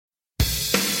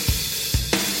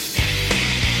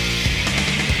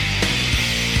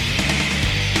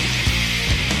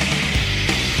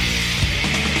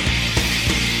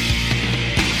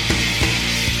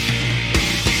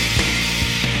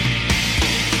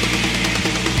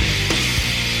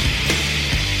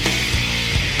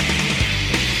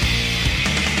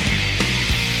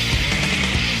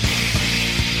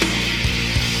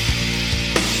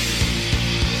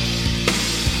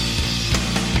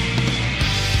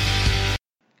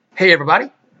Hey, everybody.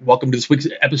 Welcome to this week's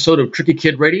episode of Tricky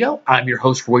Kid Radio. I'm your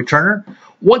host, Roy Turner.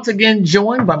 Once again,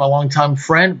 joined by my longtime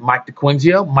friend, Mike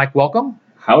DeQuinzio. Mike, welcome.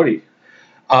 Howdy.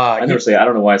 I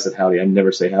don't know why I said howdy. I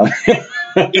never say howdy.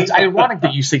 It's ironic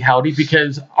that you say howdy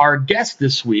because our guest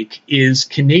this week is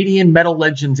Canadian metal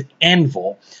legends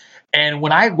Anvil. And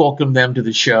when I welcomed them to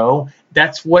the show,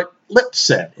 that's what Lip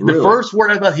said. Really? The first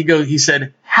word I thought he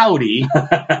said howdy.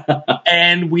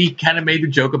 And we kind of made the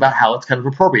joke about how it's kind of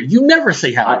appropriate. You never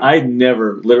say howdy. I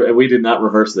never, literally, we did not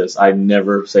rehearse this. I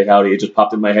never say howdy. It just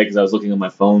popped in my head because I was looking on my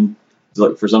phone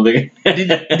for something.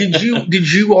 Did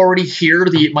you already hear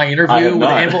my interview with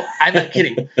Anvil? I'm not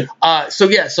kidding.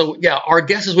 So our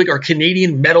guests this week are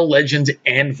Canadian metal legends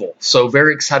Anvil. So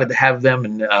very excited to have them,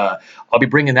 and I'll be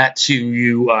bringing that to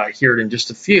you here in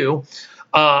just a few.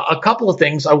 A couple of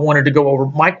things I wanted to go over.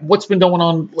 Mike, what's been going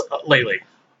on lately?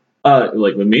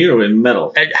 Like with me or in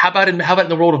metal? How about in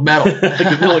the world of metal?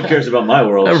 Because no one cares about my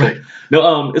world. Right. So.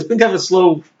 No, it's been kind of a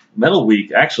slow metal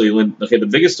week actually. The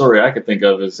biggest story I could think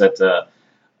of is that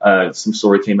some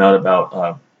story came out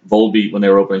about Volbeat when they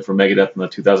were opening for Megadeth in the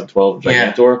 2012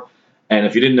 Gigantor. Tour. And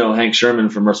if you didn't know, Hank Sherman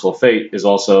from Merciful Fate is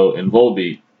also in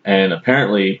Volbeat, and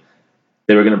apparently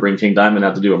they were going to bring King Diamond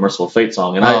out to do a Merciful Fate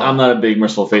song. And I'm not a big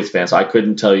Merciful Fate fan, so I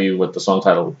couldn't tell you what the song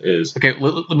title is. Okay,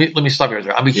 let me stop you right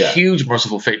there. I'm a huge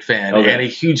Merciful Fate fan and a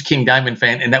huge King Diamond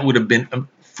fan, and that would have been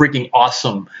freaking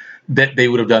awesome that they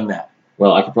would have done that.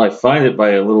 Well, I could probably find it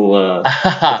by a little. If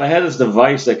I had this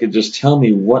device that could just tell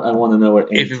me what I want to know at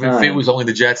any time. If it was only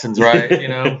the Jetsons, right? You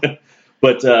know.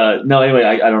 But no, anyway,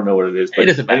 I don't know what it is. But it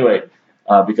doesn't matter. Anyway,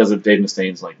 because of Dave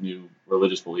Mustaine's new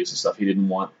religious beliefs and stuff, he didn't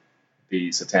want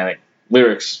the satanic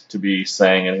lyrics to be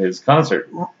sang at his concert.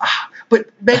 But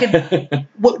Megan,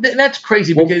 that's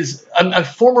crazy because I'm a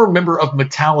former member of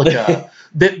Metallica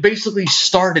that basically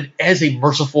started as a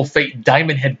Merciful Fate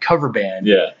Diamond Head cover band.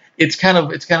 Yeah. That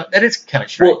is kind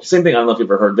of strange. Well, same thing. I don't know if you've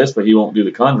ever heard this, but he won't do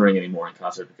The Conjuring anymore in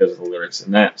concert because of the lyrics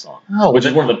in that song, which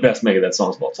is one of the best Megadeth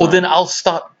songs of all time. Well, then I'll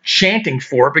stop chanting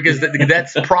for it because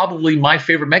that's probably my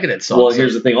favorite Megadeth song. Well,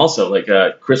 here's the thing also,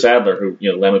 Chris Adler, who,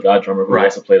 Lamb of God drummer, who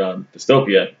also played on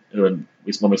Dystopia, when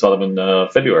we saw them in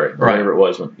February, or whatever it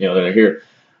was, when they're here.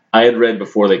 I had read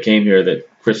before they came here that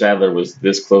Chris Adler was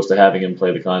this close to having him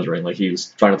play The Conjuring. He was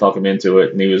trying to talk him into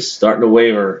it, and he was starting to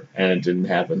waver, and it didn't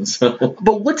happen. So.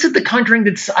 But what's it, The Conjuring?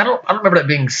 I don't remember that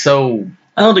being so.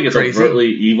 I don't think it's crazy.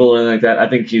 Overtly evil or anything like that. I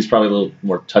think he's probably a little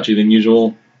more touchy than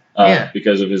usual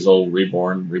because of his old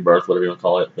rebirth, whatever you want to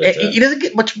call it. But, he doesn't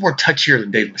get much more touchier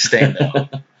than Dave Mustaine, though.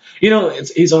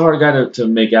 He's a hard guy to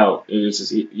make out. It's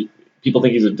just, people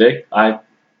think he's a dick. I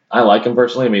like him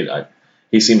personally. I mean,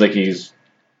 he seems like he's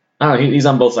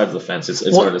on both sides of the fence.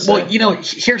 It's hard to say. Well,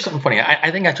 here's something funny.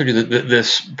 I think I told you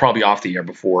this probably off the air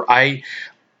before. I'm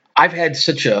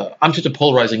such a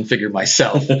polarizing figure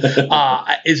myself.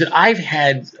 Is that I've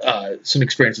had some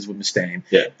experiences with Mustaine,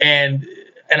 and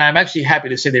I'm actually happy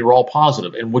to say they were all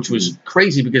positive, and which was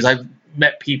crazy because I've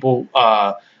met people.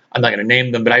 I'm not going to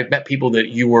name them, but I've met people that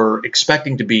you were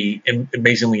expecting to be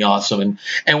amazingly awesome.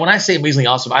 And when I say amazingly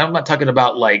awesome, I'm not talking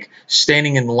about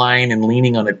standing in line and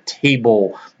leaning on a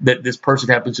table that this person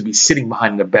happens to be sitting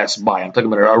behind in a Best Buy. I'm talking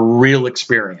about a real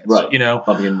experience, right?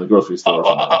 Probably in the grocery store.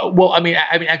 Well, I mean,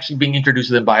 actually being introduced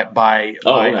to them by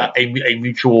a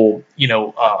mutual,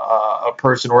 a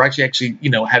person, or actually,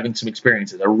 having some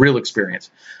experiences, a real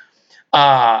experience,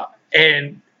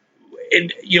 and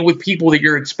with people that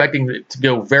you're expecting it to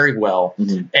go very well,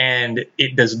 and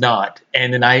it does not,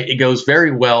 and then it goes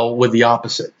very well with the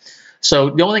opposite. So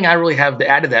the only thing I really have to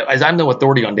add to that is I'm no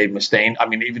authority on Dave Mustaine. I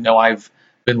mean, even though I've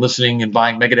been listening and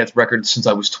buying Megadeth records since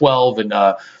I was 12,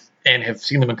 and have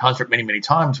seen them in concert many, many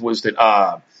times, was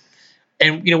that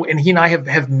and he and I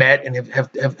have met and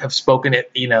have spoken at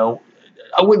I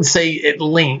wouldn't say at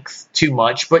length too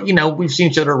much, but we've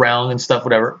seen each other around and stuff,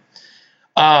 whatever.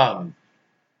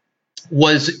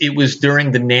 It was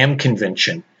during the NAMM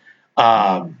convention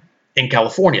in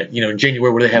California, in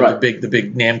January, where they have the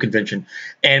big NAMM convention,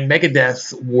 and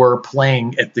Megadeth were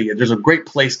playing at there's a great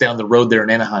place down the road there in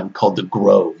Anaheim called the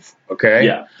Grove. Okay.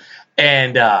 Yeah.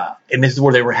 And this is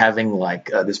where they were having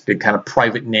this big kind of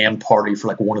private NAMM party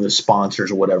for one of the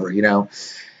sponsors or whatever,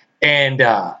 and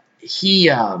I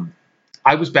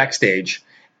was backstage,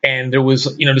 and there was,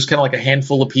 just kind of a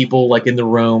handful of people in the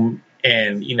room.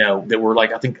 And that were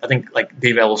I think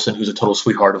Dave Ellison, who's a total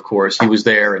sweetheart, of course, he was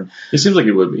there, and it seems like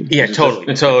he would be. Yeah,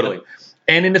 totally.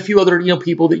 And then a few other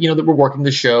people that that were working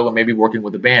the show and maybe working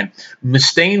with the band.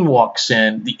 Mustaine walks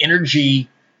in, the energy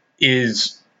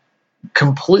is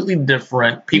completely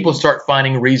different. People start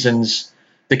finding reasons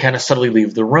to kind of subtly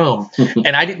leave the room,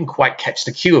 and I didn't quite catch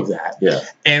the cue of that. Yeah.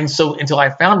 And so until I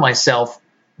found myself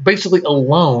basically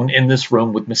alone in this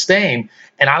room with Mustaine,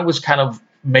 and I was kind of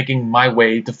making my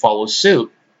way to follow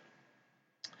suit.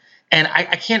 And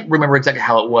I can't remember exactly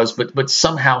how it was, but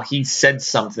somehow he said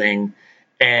something,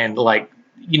 and like,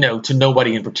 to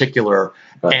nobody in particular.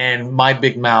 Right. And my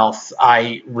big mouth,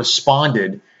 I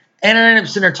responded, and I ended up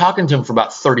sitting there talking to him for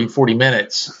about 30, 40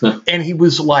 minutes, and he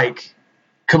was like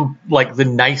the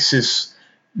nicest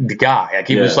guy. Like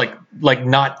he was like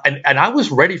not, and I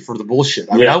was ready for the bullshit.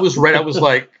 I mean, I was ready. I was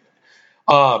like,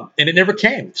 and it never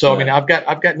came. So I mean, I've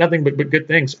got nothing but good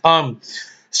things.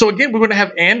 So again, we're going to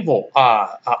have Anvil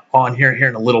on here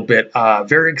in a little bit.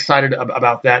 Very excited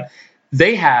about that.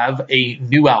 They have a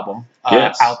new album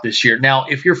out this year. Now,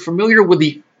 if you're familiar with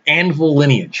the Anvil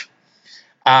lineage,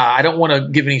 I don't want to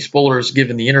give any spoilers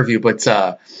given the interview, but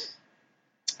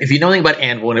if you know anything about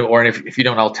Anvil, or if you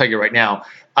don't, I'll tell you right now,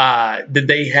 that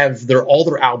they have all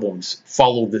their albums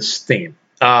follow this theme,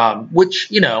 which,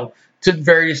 to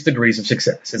various degrees of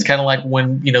success. It's kind of like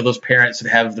when, those parents that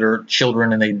have their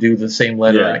children and they do the same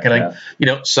letter. And kind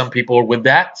of, some people are with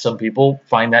that. Some people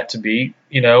find that to be,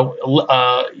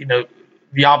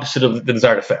 the opposite of the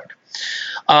desired effect.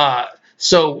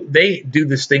 So they do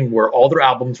this thing where all their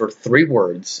albums are 3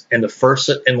 words, and the first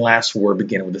and last word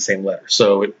begin with the same letter.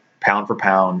 So pound for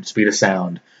pound, speed of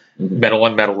sound, metal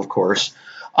on metal, of course.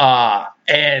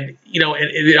 And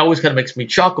it always kind of makes me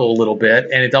chuckle a little bit,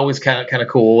 and it's always kind of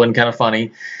cool and kind of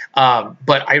funny.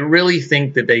 But I really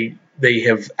think that they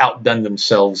have outdone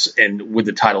themselves with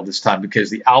the title this time, because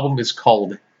the album is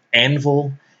called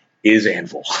Anvil is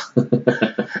Anvil.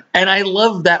 And I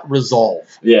love that resolve.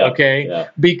 Yeah. Okay. Yeah.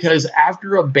 Because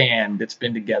after a band that's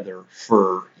been together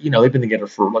for, they've been together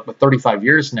for like 35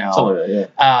 years now. Something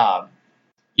like that,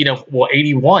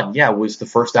 81, was the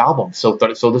first album. So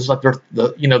this is like the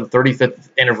 35th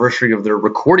anniversary of their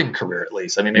recording career, at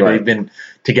least. I mean, maybe they've been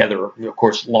together, of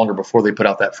course, longer before they put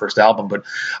out that first album. But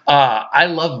I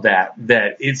love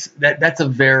that's a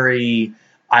very,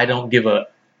 I don't give a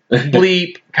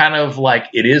bleep, kind of like,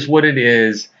 it is what it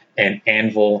is, and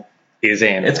Anvil is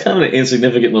Anvil. It's kind of an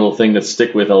insignificant little thing that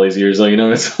stick with all these years, though.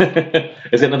 It's got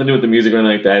nothing to do with the music or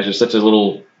anything like that. It's just such a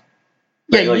little,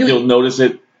 you'll notice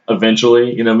it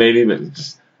eventually, maybe, but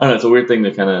just, I don't know, it's a weird thing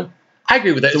to kind of, I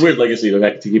agree with that. It's a weird legacy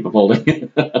to keep upholding.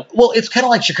 Well, it's kind of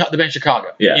like the band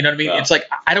Chicago. Yeah. You know what I mean? It's like,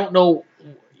 I don't know,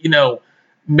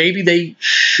 maybe they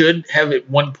should have at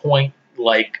one point,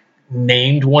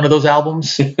 named one of those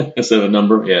albums instead of a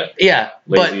number. Yeah.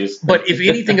 But if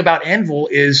anything about Anvil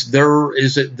is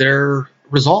their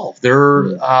resolve,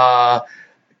 their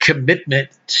commitment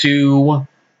to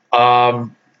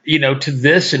to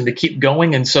this and to keep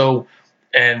going, and so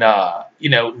and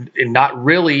not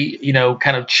really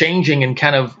kind of changing, and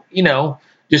kind of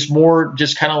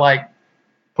just kind of like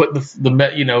put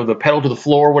the pedal to the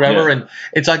floor or whatever. And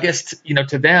it's, I guess,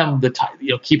 to them,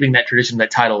 keeping that tradition, that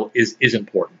title is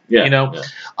important.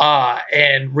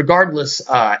 And regardless,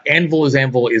 Anvil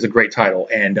is a great title,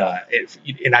 and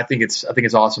I think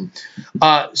it's awesome.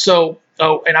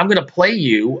 And I'm going to play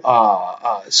you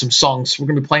some songs. We're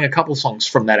going to be playing a couple of songs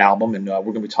from that album, and we're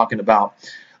going to be talking about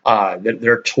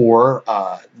their tour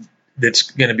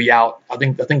that's going to be out. I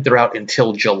think they're out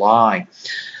until July.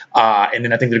 And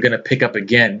then I think they're going to pick up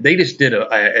again. They just did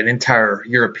an entire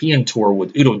European tour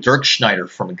with Udo Dirkschneider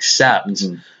from Accept.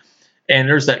 Mm-hmm. And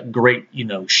there's that great,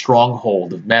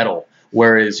 stronghold of metal.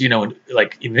 Whereas,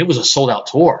 it was a sold out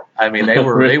tour. I mean, they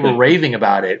were raving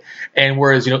about it. And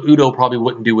whereas, Udo probably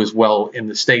wouldn't do as well in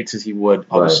the States as he would,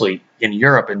 obviously, in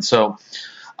Europe. And so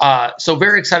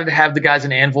very excited to have the guys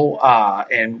in Anvil,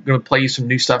 and we're going to play you some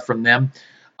new stuff from them.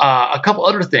 A couple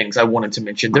other things I wanted to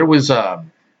mention. There was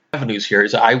avenues here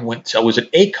is I was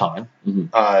at ACON,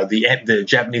 the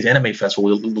Japanese Anime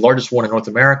Festival, the largest one in North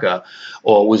America,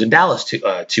 was in Dallas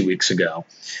 2 weeks ago,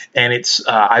 and it's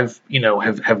I've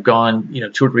have gone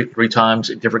 2 or 3 times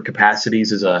in different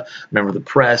capacities as a member of the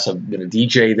press. I've been a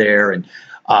DJ there, and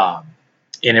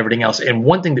everything else. And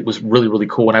one thing that was really, really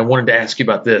cool, and I wanted to ask you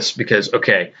about this because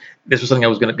this was something I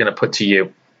was going to put to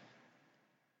you,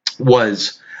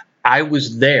 was I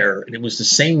was there, and it was the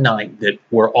same night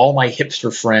where all my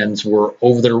hipster friends were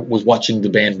over there, was watching the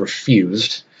band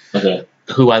Refused,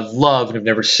 who I love and have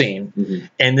never seen. Mm-hmm.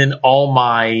 And then all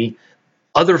my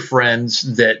other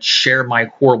friends that share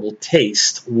my horrible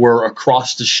taste were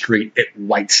across the street at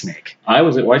Whitesnake. I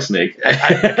was at Whitesnake.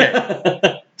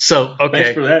 Okay. So,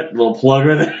 thanks for that little plug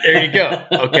right there. There you go.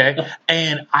 Okay.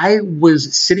 And I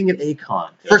was sitting at ACON.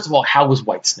 First of all, how was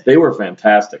Whitesnake? They were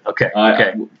fantastic. Okay.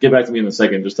 Get back to me in a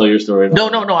second. Just tell your story. No.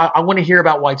 I want to hear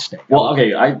about Whitesnake. Well,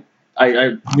 okay. I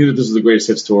I knew that this was the greatest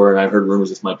hits tour, and I heard rumors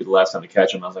this might be the last time to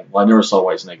catch him. I was like, well, I never saw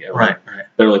Whitesnake ever. Right.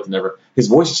 Better late than never. His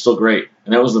voice is still great,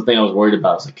 and that was the thing I was worried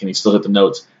about. I was like, can he still hit the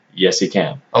notes? Yes, he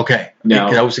can. Okay. Now,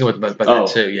 I was thinking about that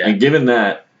too. Yeah. And given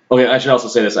that, okay, I should also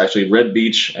say this actually. Red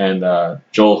Beach and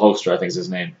Joel Hoekstra, I think is his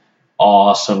name,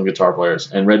 awesome guitar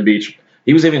players. And Red Beach,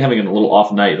 he was even having a little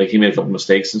off night. Like he made a couple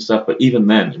mistakes and stuff, but even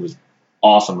then, it was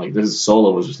awesome. Like this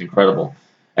solo was just incredible.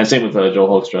 And same with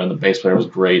Joel Hoekstra, and the bass player was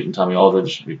great, and Tommy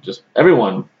Aldridge, just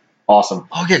everyone awesome.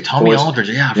 Oh yeah, Tommy Aldridge,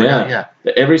 yeah, I forgot, yeah.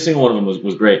 Every single one of them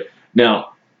was great.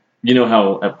 Now, you know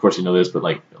how, of course you know this, but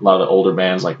like a lot of the older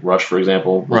bands, like Rush, for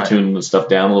example, will tune the stuff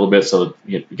down a little bit so that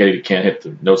you can't hit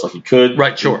the notes like you could.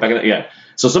 Right, sure.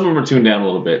 So some of them are tuned down a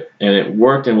little bit, and it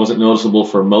worked and wasn't noticeable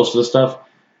for most of the stuff.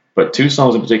 But two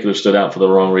songs in particular stood out for the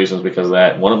wrong reasons because of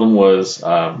that. One of them was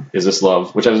Is This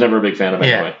Love, which I was never a big fan of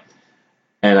anyway.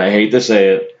 And I hate to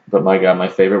say it, but my God, my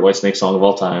favorite Whitesnake song of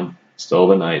all time, Still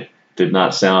the Night, did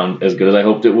not sound as good as I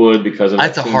hoped it would because of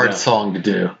That's a hard song to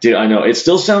do. Dude, I know. It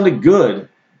still sounded good,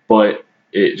 but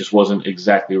it just wasn't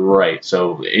exactly right.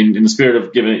 So in the spirit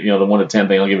of giving it, the 1 to 10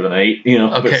 thing, I'll give it an 8,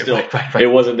 Okay, but still, right. It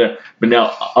wasn't there. But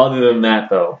now, other than that,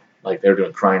 though, like they were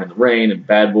doing Crying in the Rain and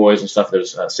Bad Boys and stuff.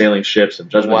 There's Sailing Ships and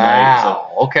Judgment Night.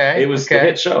 So okay. It was a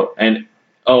hit show. And,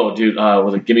 oh, dude,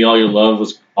 was it Give Me All Your Love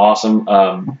was awesome.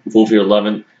 Fool for Your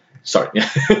Lovin'. Sorry.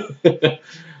 That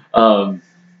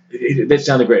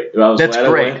sounded great. That's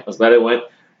great. I was glad I went.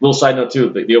 Little side note, too,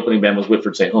 the opening band was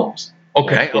Whitford St. Holmes.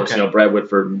 Okay. And of course, Brad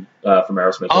Whitford from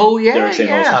Aerosmith. Oh, yeah, Derek St.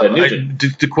 Holmes and Ted Nugent.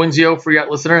 DeQuinzio, for your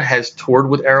listener, has toured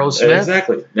with Aerosmith.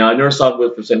 Exactly. Now, I never saw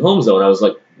Whitford St. Holmes, though, and I was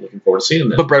like looking forward to seeing him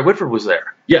then. But Brad Whitford was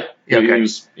there. Yeah. He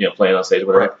was playing on stage or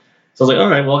whatever. Right. So I was like, all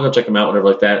right, well, I'll go check him out, whatever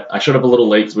like that. I showed up a little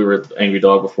late because we were at Angry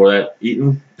Dog before that,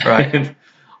 eating. Right. And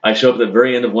I showed up at the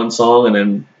very end of one song, and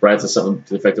then Brad said something to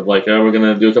the effect of like, oh, we're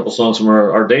going to do a couple songs from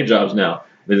our day jobs now.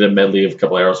 They did a medley of a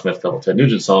couple Aerosmith, a couple Ted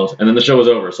Nugent songs, and then the show was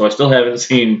over. So I still haven't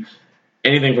seen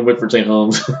anything from Whitford St.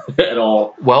 Holmes at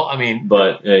all. Well, I mean,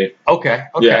 but hey, okay.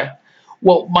 Yeah.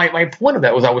 Well, my point of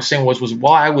that was was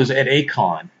while I was at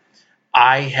Akon,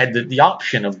 I had the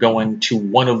option of going to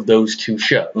one of those two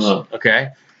shows. Uh-huh.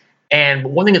 Okay, and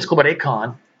one thing that's cool about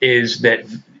Akon is that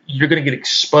you're going to get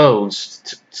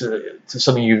exposed to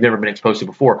something you've never been exposed to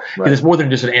before. Right. It's more than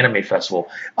just an anime festival.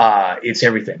 It's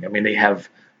everything. I mean, they have.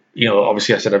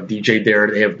 Obviously I said I've DJ'd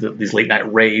there. They have these late night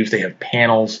raves. They have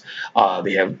panels.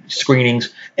 They have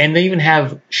screenings, and they even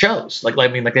have shows.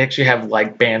 They actually have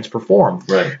like bands perform.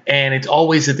 Right. And it's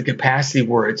always at the capacity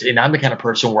where and I'm the kind of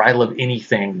person where I love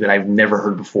anything that I've never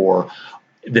heard before,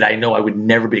 that I know I would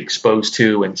never be exposed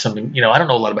to, and something. I don't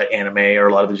know a lot about anime or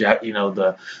a lot of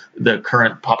the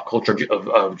current pop culture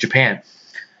of Japan.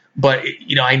 But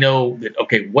I know that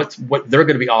what they're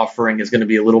going to be offering is going to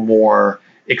be a little more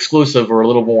exclusive or a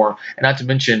little more, and not to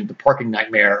mention the parking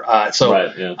nightmare.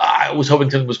 I was hoping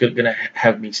something was going to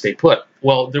have me stay put.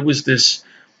 Well, there was this.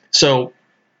 So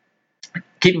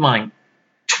keep in mind,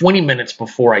 20 minutes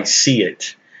before I see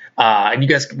it, and you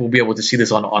guys will be able to see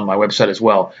this on my website as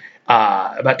well.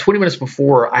 About 20 minutes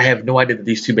before, I have no idea that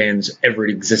these two bands ever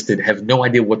existed, have no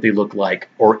idea what they look like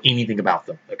or anything about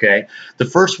them. Okay. The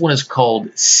first one is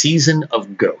called Season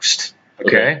of Ghost.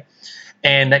 Okay.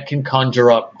 And that can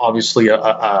conjure up, obviously,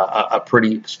 a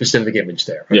pretty specific image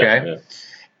there. Okay. Yeah.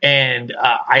 And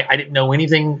I didn't know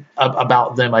anything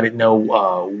about them. I didn't know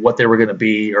what they were going to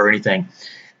be or anything.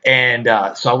 And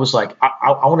so I was like,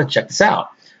 I want to check this out.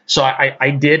 So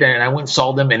I did, and I went and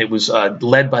saw them, and it was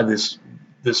led by this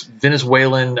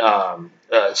Venezuelan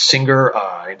singer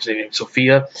named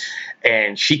Sophia.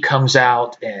 And she comes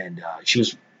out, and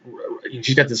she's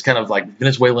got this kind of like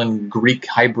Venezuelan Greek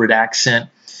hybrid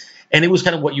accent. And it was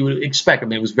kind of what you would expect. I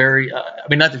mean, it was very, not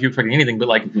that you're expecting anything, but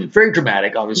like very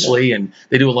dramatic, obviously. Yeah. And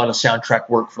they do a lot of soundtrack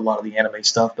work for a lot of the anime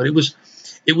stuff. But it was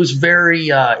very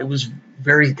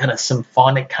kind of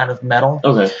symphonic kind of metal.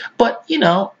 Okay. But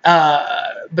I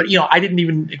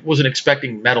wasn't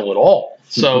expecting metal at all.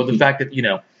 So the fact that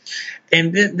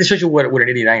and this shows you what an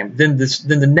idiot I am. Then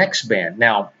the next band.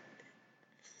 Now,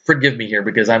 forgive me here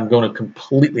because I'm going to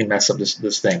completely mess up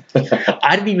this thing.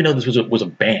 I didn't even know this was a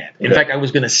band. In fact, I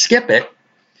was going to skip it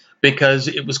because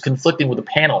it was conflicting with a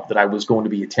panel that I was going to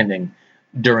be attending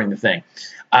during the thing.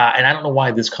 And I don't know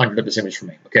why this conjured up this image for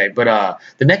me. Okay, but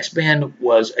the next band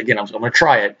was, again, I'm going to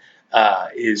try it,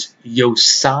 is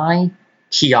Yosai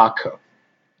Kiyako.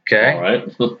 Okay? All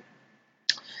right.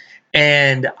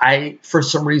 And I, for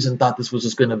some reason, thought this was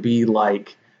just going to be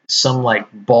like some like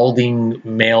balding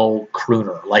male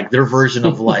crooner, like their version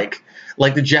of like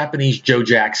the Japanese Joe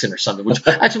Jackson or something, which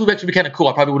actually would be kind of cool.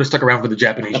 I probably would have stuck around for the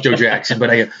Japanese Joe Jackson,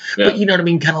 but you know what I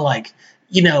mean? Kind of like,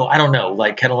 I don't know,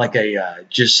 like kind of like a,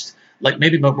 just like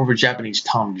maybe more of a Japanese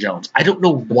Tom Jones. I don't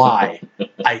know why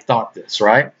I thought this,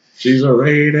 right? She's a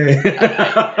lady.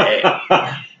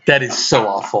 That is so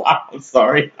awful. I'm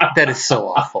sorry. That is so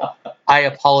awful. I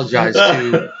apologize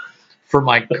for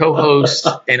my co-host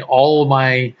and all of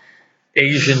my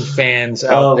Asian fans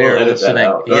out there we'll listening.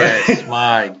 out, right? Yes,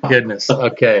 my goodness.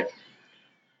 Okay.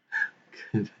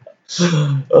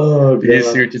 Oh, Did you see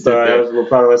what you did sorry, there? I was a little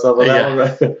proud of myself on Yeah.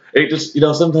 that one. It just,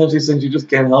 sometimes these things you just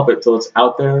can't help it till it's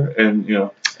out there, and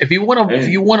If you want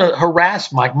to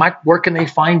harass Mike, where can they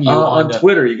find you? on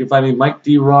Twitter, you can find me Mike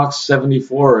D Rocks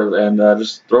 74, and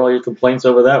just throw all your complaints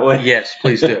over that way. Yes,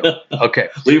 please do. Okay.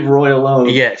 Leave Roy alone.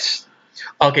 Yes.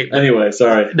 Okay. Anyway,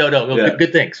 sorry. No. Yeah.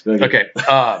 Good things. Okay.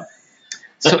 Okay.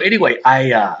 So anyway,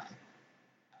 I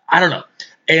don't know,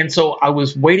 and so I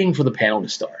was waiting for the panel to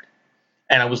start,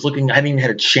 and I was looking. I hadn't even had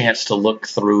a chance to look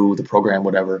through the program,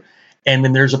 whatever. And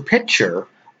then there's a picture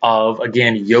of,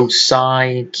 again,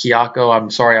 Yosai Kiyoko.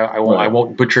 I'm sorry, I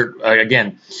won't butcher it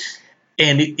again.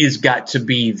 And it has got to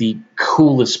be the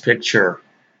coolest picture,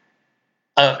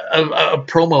 a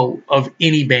promo of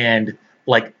any band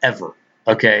like ever.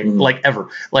 Okay, like ever,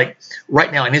 like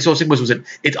right now. And his whole thing was that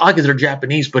it's odd because they're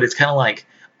Japanese, but it's kind of like,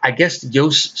 I guess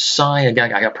Yosai.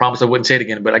 Again, I promised I wouldn't say it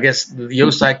again, but I guess the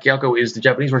Yosai Kiyoko is the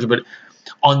Japanese version. But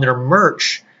on their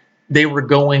merch, they were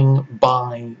going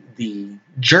by the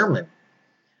German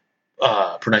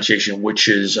pronunciation, which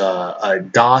is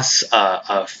Das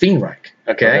Fiendreich.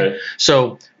 Okay,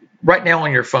 so right now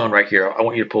on your phone right here, I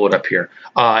want you to pull it up here,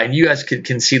 and you guys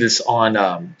can see this on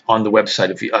the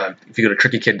website. If you go to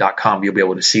trickykid.com, you'll be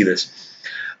able to see this.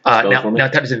 Now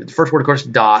type this in. The first word, of course,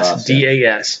 Das,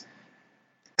 D-A-S.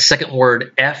 Second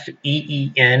word,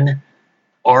 F-E-E-N-R-E-I-C-H.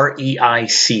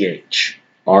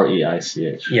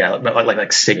 R-E-I-C-H. Yeah,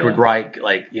 like Sacred Reich,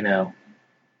 like,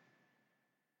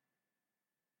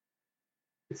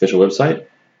 Official website?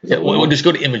 Yeah, well, just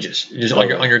go to images. Just on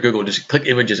your Google, just click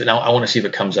images, and I want to see if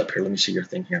it comes up here. Let me see your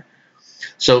thing here.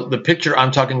 So the picture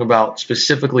I'm talking about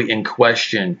specifically in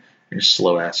question, your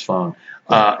slow ass phone.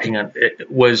 Hang on,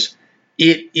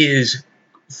 it is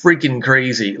freaking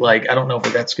crazy. Like, I don't know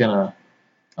if that's gonna.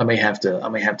 I may have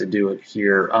to do it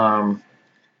here.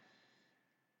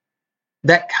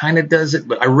 That kind of does it,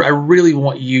 but I really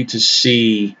want you to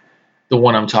see the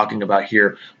one I'm talking about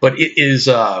here. But it is.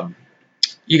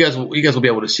 You guys will be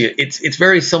able to see it. It's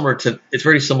very similar to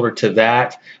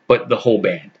that, but the whole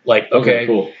band. Like, okay,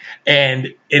 cool.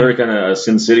 And very kind of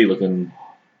Sin City looking.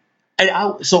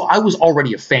 And so I was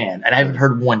already a fan, and I haven't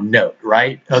heard one note,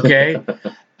 right? Okay.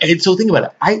 And so think about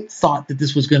it. I thought that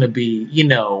this was going to be,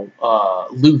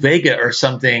 Lou Vega or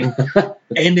something,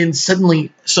 and then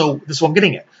suddenly, so this is what I'm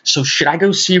getting at. So should I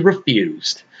go see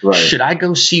Refused? Right. Should I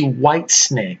go see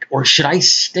Whitesnake, or should I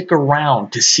stick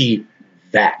around to see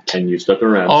that? And you stuck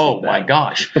around. Oh my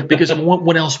gosh! Because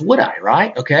what else would I?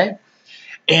 Right? Okay.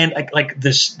 And like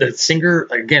this, the singer,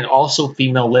 again, also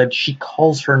female led. She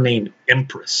calls her name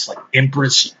Empress, like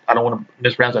Empress. I don't want to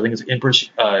mispronounce. I think it's Empress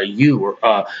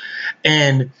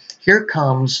and here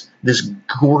comes this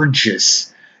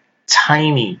gorgeous,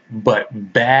 tiny but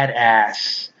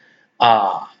badass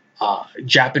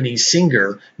Japanese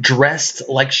singer dressed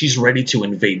like she's ready to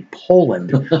invade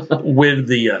Poland with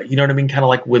the, you know what I mean? Kind of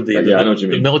like with the, I know what you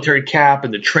mean. The military cap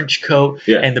and the trench coat,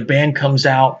 and the band comes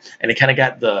out and it kind of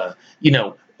got the,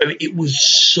 I mean, it was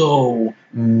so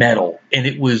metal and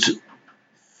it was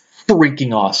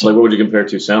freaking awesome. Like, what would you compare it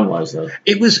to sound-wise, though?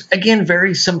 It was, again,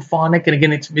 very symphonic, and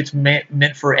again, it's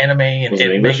meant for anime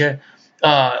and manga.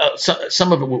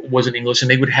 Some of it was in English, and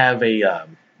they would have a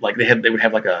they would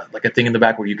have like a thing in the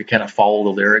back where you could kind of follow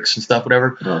the lyrics and stuff,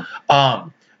 whatever.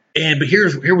 But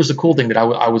here was the cool thing that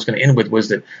I was going to end with was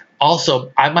that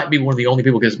also I might be one of the only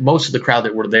people, because most of the crowd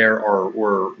that were there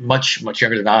were much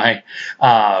younger than I,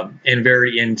 and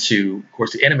very into, of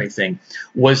course, the anime thing.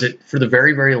 Was it for the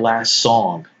very, very last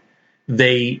song?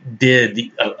 They did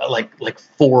the like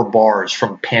 4 bars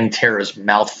from Pantera's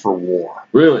 "Mouth for War."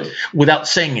 Really? Without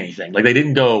saying anything. Like, they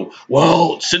didn't go,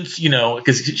 well, since,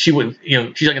 because she wouldn't,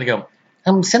 she's not going to go,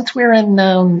 since we're in,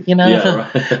 Yeah,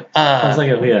 right. I was like,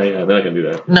 yeah, they're not going to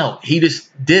do that. No, he just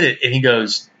did it, and he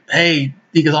goes, oh,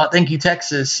 thank you,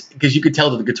 Texas, because you could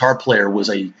tell that the guitar player was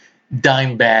a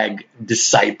Dimebag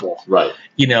disciple, right?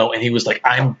 And he was like,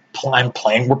 I'm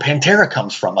playing where Pantera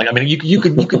comes from. Like, I mean, you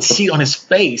could see on his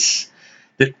face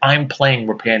that I'm playing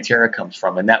where Pantera comes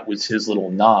from, and that was his little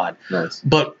nod. Nice.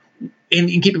 But and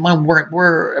keep in mind,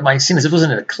 where am I seeing this? This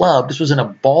wasn't in a club. This was in a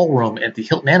ballroom at the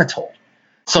Hilton Anatole.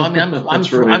 So I mean,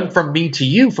 I'm from Me to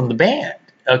You from the band,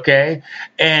 okay?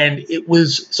 And it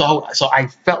was so I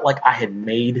felt like I had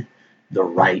made the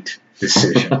right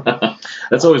decision.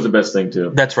 That's always the best thing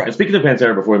too. That's right. And speaking of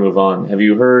Pantera, before we move on, have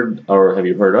you heard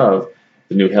of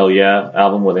the new Hell Yeah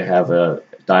album where they have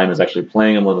Dime is actually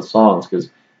playing on one of the songs? Because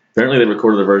apparently they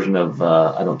recorded a version of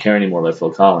I Don't Care Anymore by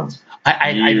Phil Collins.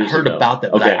 I've heard about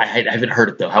that, but okay. I haven't heard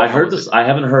it though. I heard this. I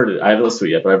haven't heard it. I haven't listened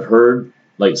to it yet, but I've heard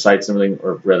like sites and everything,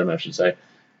 or read them, I should say.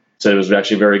 Said it was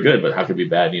actually very good, but how could it be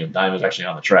bad? Dime is actually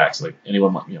on the tracks. Like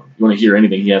anyone, you want to hear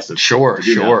anything, he has to. Sure, to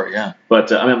do sure, that. Yeah.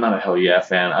 But I'm not a Hell Yeah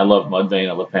fan. I love Mudvayne.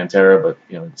 I love Pantera, but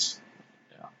it's.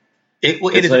 It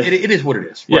is what it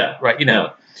is. Yeah. Right.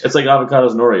 Yeah. It's like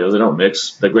avocados and Oreos. They don't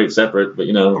mix. They're great separate, but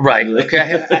Right.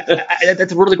 Okay.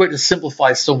 That's really great to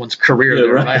simplify someone's career. Yeah,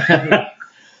 right.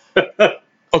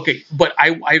 Okay, but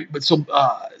so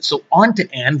on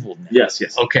to Anvil now. Yes.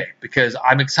 Okay, because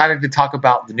I'm excited to talk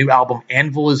about the new album,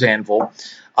 Anvil is Anvil.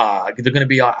 They're going to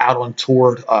be out on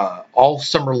tour all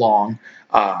summer long.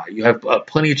 You have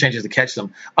plenty of chances to catch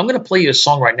them. I'm going to play you a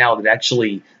song right now that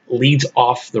actually leads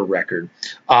off the record.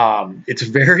 It's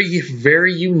very,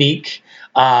 very unique,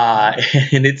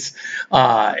 and it's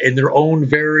in their own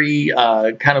very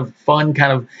kind of fun,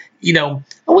 kind of, I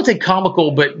wouldn't say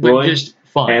comical, but just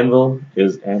fun. Anvil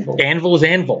is Anvil. Anvil is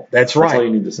Anvil. That's right. That's all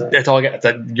you need to say. That's all I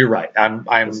got. You're right. I'm.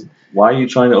 Why are you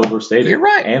trying to overstate it? You're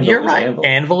right. Anvil.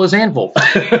 Anvil is Anvil.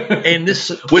 And this,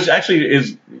 which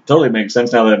actually totally makes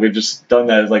sense now that we've just done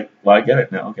that. It's like, well, I get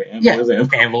it now. Okay, Anvil is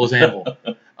Anvil. Anvil is Anvil.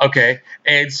 Okay,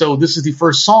 and so this is the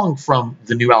first song from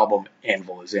the new album,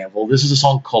 Anvil is Anvil. This is a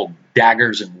song called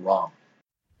Daggers and Rum.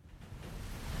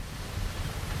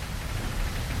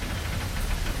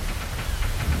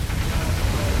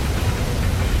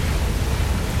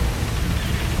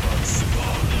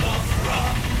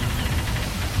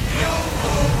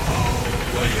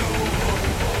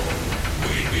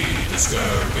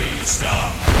 Scurvy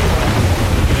stop.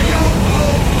 Yo ho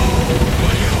ho,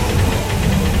 yo ho.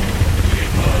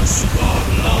 Give us a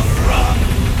bottle of rum.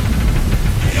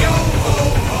 Yo ho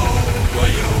ho,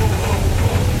 yo ho.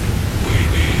 We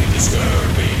be the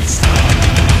scurvy stop.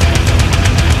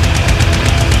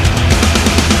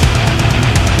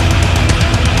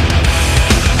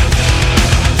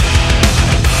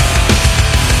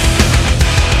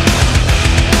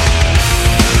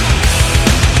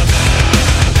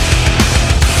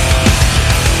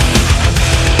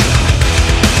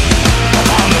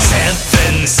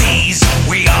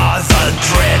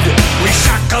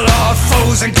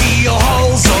 And keel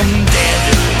holes them dead.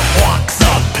 Walk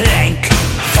the plank,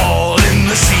 fall in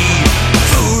the sea.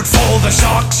 Food for the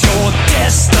sharks, your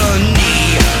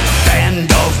destiny.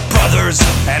 Band of brothers,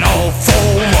 and all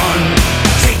for one.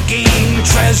 Taking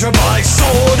treasure by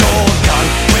sword or gun.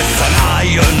 With an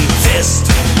iron fist,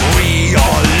 we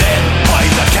are led by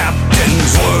the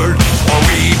captain's word, or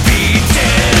we be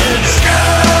dead.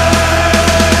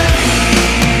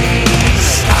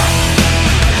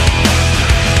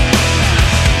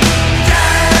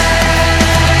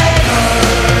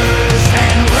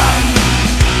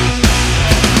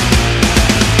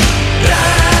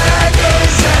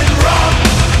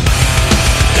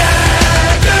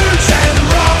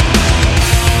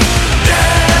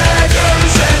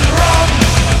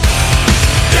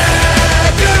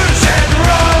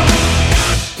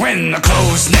 When the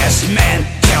crow's nest man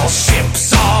tells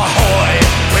ships ahoy,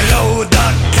 we load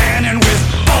the cannon with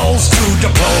balls to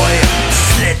deploy.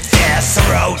 Slit their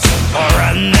throats or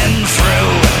run them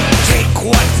through. Take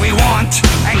what we want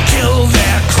and kill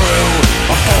their crew.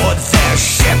 Aboard their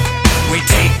ship, we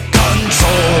take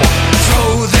control.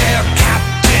 Throw their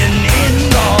captain in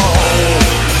the hole.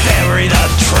 Bury the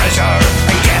treasure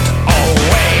and get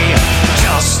away.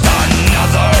 Just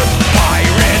another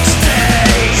pirate's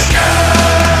day.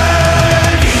 Scurvy!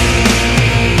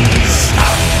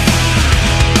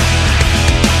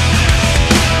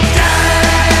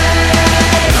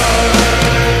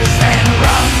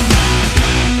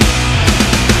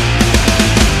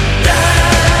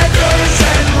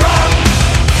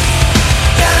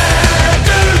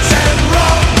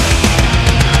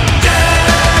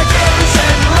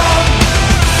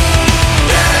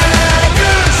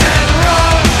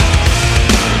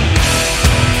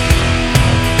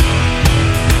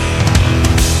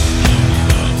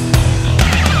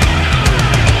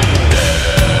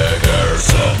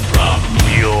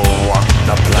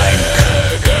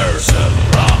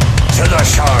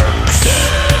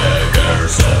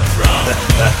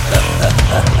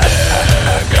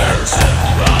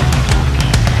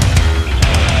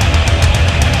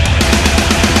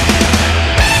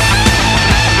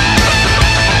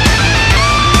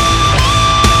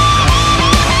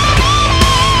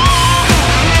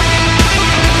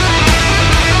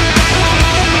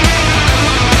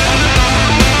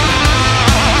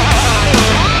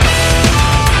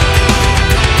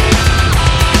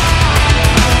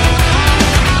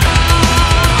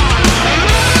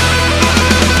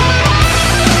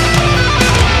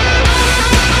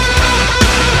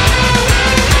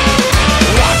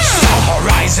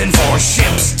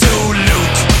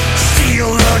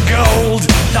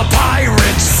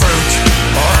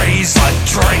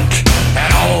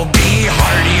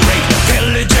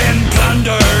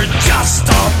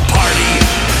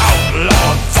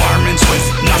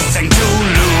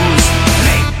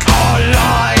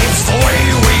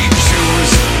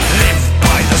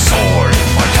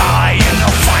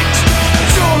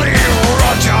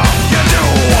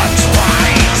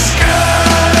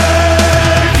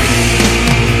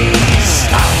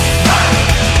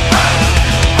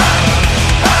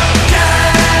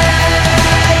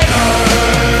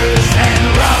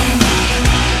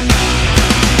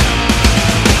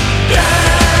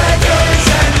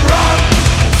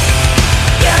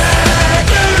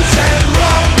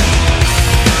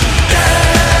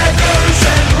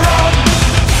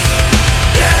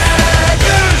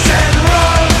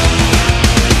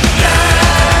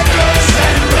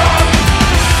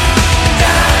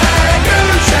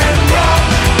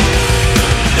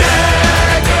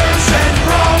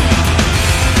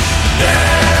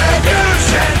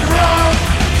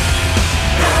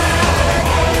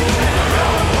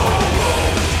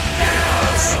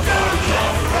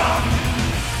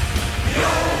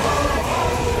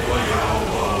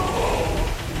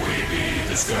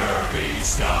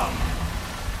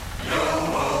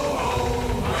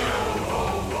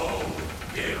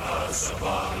 us a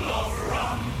bottle of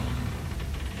rum.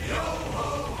 Yo ho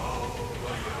ho,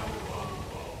 yo ho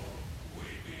ho, we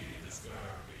be the scurvy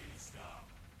scum.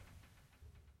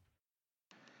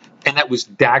 And that was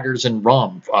Daggers and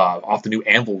Rum off the new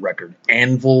Anvil record.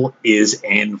 Anvil is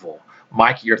Anvil.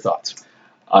 Mike, your thoughts?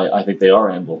 I think they are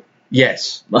Anvil.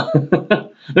 Yes. Now,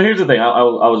 here's the thing.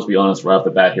 I'll just be honest right off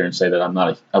the bat here and say that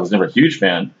I was never a huge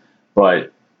fan,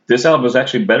 but this album was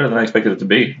actually better than I expected it to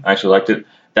be. I actually liked it.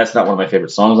 That's not one of my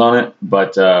favorite songs on it,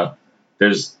 but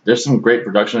there's some great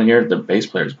production in here. The bass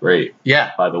player is great.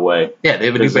 Yeah. By the way. Yeah, they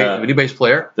have a new bass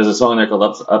player. There's a song in there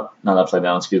called not Upside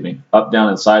Down, excuse me, Up, Down,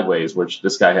 and Sideways, which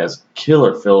this guy has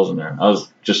killer fills in there. I was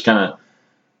just I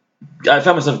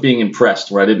found myself being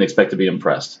impressed where I didn't expect to be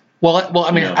impressed. Well,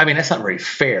 I mean, that's not very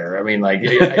fair. I mean, like,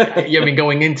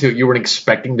 going into it, you weren't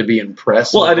expecting to be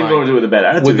impressed. Well, I didn't go into it with a bad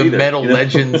attitude with the either, Metal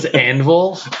Legends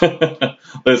Anvil.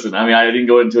 Listen, I mean, I didn't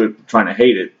go into it trying to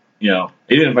hate it. Even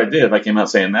if I did, if I came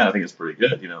out saying that, I think it's pretty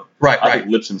good. Right. I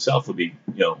think Lips himself would be,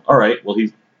 all right. Well,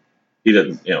 he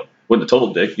doesn't, wasn't a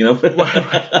total dick,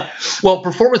 Well,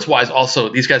 performance-wise, also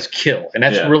these guys kill, and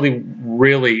that's really,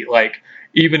 really like.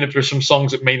 Even if there's some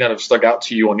songs that may not have stuck out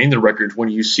to you on any of the records, when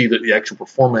you see the actual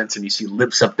performance and you see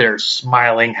Lips up there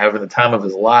smiling, having the time of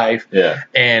his life,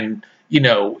 and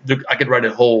I could write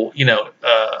a whole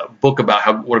book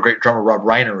about what a great drummer Rob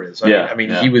Reiner is. I mean,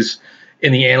 he was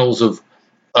in the annals of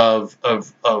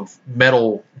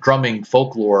metal drumming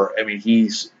folklore. I mean,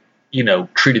 he's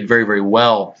treated very, very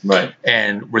well, right,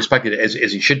 and respected as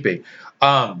he should be.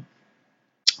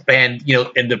 And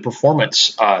the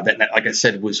performance that, like I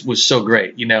said, was so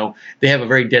great. They have a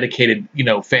very dedicated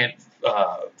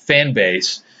fan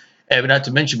base, and not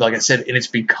to mention, like I said, and it's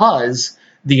because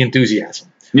the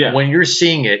enthusiasm. Yeah. When you're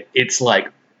seeing it, it's like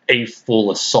a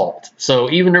full assault. So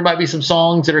even there might be some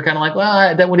songs that are kind of like,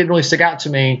 well, that one didn't really stick out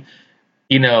to me.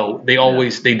 They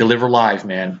always they deliver live,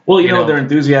 man. Well, their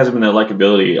enthusiasm and their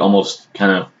likability almost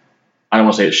kind of, I don't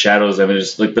want to say it shadows them. It's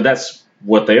just like, but that's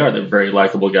what they are. They're very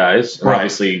likable guys. And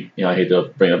obviously, I hate to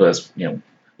bring it up as,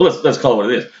 let's call it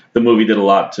what it is. The movie did a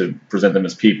lot to present them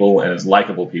as people and as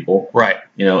likable people. Right.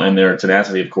 And their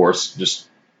tenacity, of course, just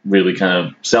really kind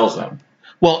of sells them.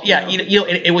 Well, yeah,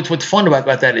 and what's fun about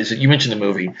that is that you mentioned the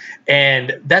movie,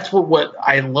 and that's what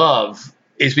I love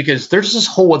is because there's this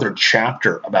whole other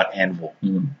chapter about Anvil.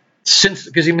 Mm-hmm.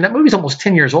 Because that movie's almost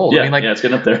 10 years old. Yeah, it's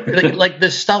getting up there. like the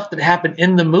stuff that happened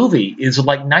in the movie is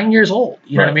like 9 years old.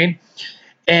 You know what I mean?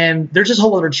 And there's this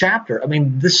whole other chapter. I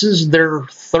mean, this is their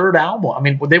third album. I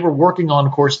mean, they were working on,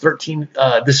 of course, 13.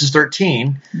 This is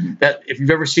 13. Mm-hmm. That if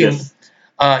you've ever seen, if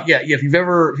you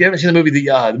haven't seen the movie,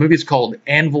 the movie is called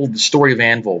Anvil: The Story of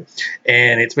Anvil,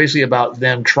 and it's basically about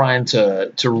them trying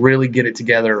to really get it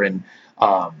together and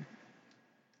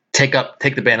take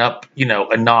the band up,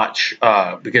 a notch,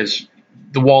 because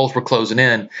the walls were closing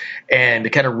in, and to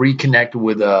kind of reconnect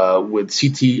with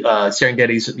C.T.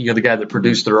 Serengeti's, the guy that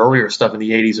produced their earlier stuff in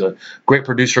the 80s, a great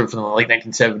producer from the late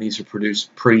 1970s who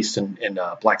produced Priest and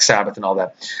Black Sabbath and all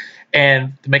that,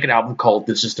 and to make an album called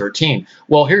This Is 13.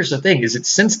 Well, here's the thing, is that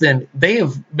since then, they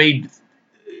have made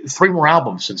 3 more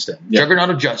albums since then. Yeah. Juggernaut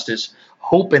of Justice,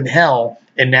 Hope in Hell,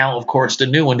 and now, of course, the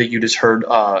new one that you just heard,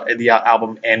 the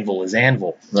album Anvil is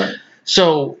Anvil. Right.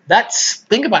 So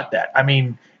think about that. I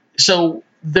mean, so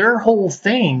their whole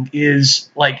thing is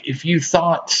like, if you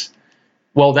thought,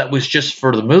 well, that was just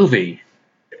for the movie,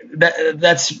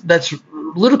 that's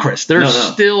ludicrous. They're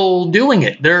still doing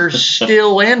it. They're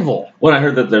still Anvil. When I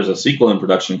heard that there's a sequel in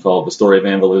production called The Story of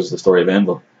Anvil is the Story of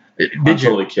Anvil. I'm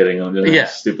totally kidding. I'm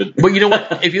just stupid. But you know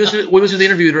what? If you listen to the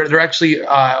interview, there actually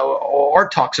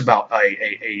Art talks about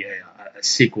a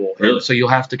sequel. Really? So you'll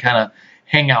have to kind of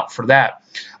hang out for that.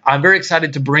 I'm very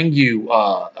excited to bring you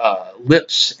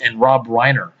Lips and Rob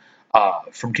Reiner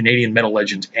from Canadian metal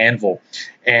legends Anvil.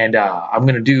 And we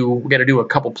got to do a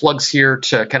couple plugs here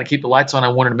to kind of keep the lights on. I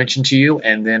wanted to mention to you,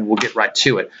 and then we'll get right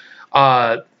to it.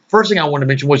 First thing I wanted to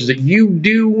mention was that you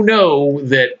do know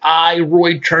that I,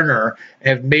 Roy Turner,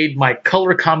 have made my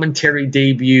color commentary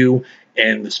debut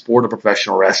in the sport of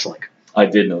professional wrestling. I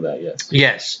did know that, yes.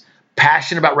 Yes.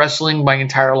 Passionate about wrestling my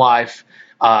entire life.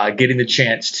 Getting the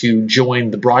chance to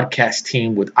join the broadcast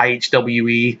team with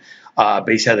IHWE,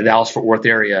 based out of the Dallas-Fort Worth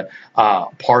area.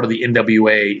 Part of the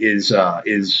NWA is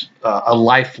a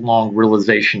lifelong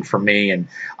realization for me, and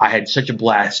I had such a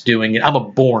blast doing it. I'm a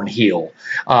born heel,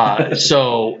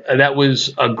 so that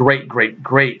was a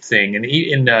great thing. And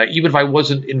even if I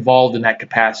wasn't involved in that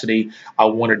capacity, I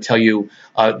wanted to tell you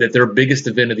that their biggest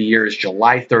event of the year is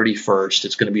July 31st.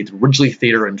 It's going to be at the Ridgely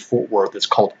Theater in Fort Worth. It's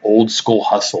called Old School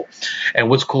Hustle, and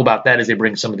what's cool about that is they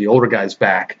bring some of the older guys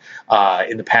back.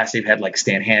 In the past, they've had like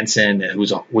Stan Hansen, who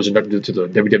was inducted to the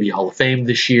WWE Hall of Fame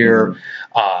this year.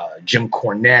 Jim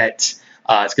Cornette.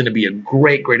 It's going to be a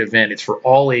great event. It's for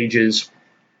all ages,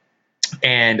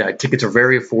 and tickets are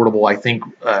very affordable. I think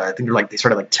they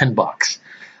start at like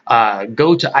 $10.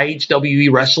 Go to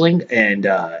IHWE Wrestling, and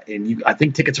I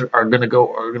think tickets are going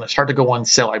to start to go on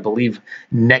sale, I believe,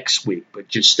 next week. But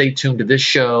just stay tuned to this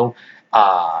show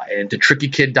and to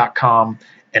TrickyKid.com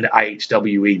and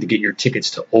IHWE to get your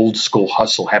tickets to Old School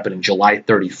Hustle, happening July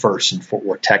 31st in Fort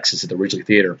Worth, Texas, at the Ridgely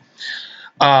Theater.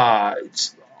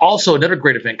 It's also another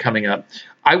great event coming up.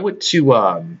 I went to,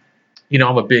 I'm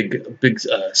a big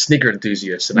sneaker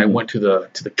enthusiast, and I went to the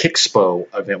Kickspo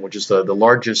event, which is the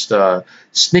largest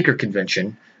sneaker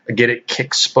convention. I get it,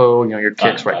 Kickspo, your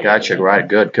kicks, right? Gotcha, right?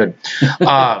 Good.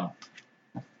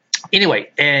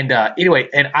 Anyway, and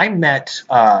I met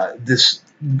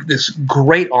this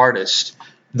great artist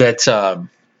that.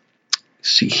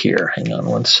 See here, hang on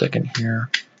one second here.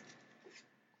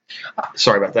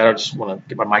 Sorry about that. I just want to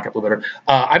get my mic up a little better.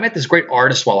 I met this great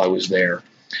artist while I was there,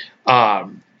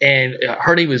 and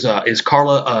her name is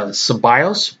Carla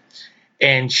Ceballos,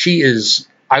 and she is.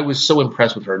 I was so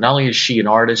impressed with her. Not only is she an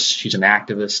artist, she's an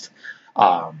activist.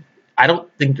 I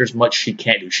don't think there's much she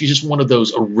can't do. She's just one of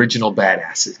those original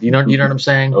badasses. You know what I'm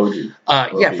saying?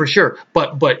 Yeah, for sure.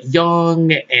 But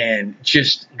young and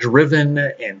just driven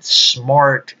and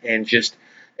smart, and just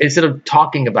instead of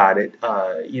talking about it,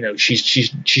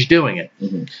 she's doing it.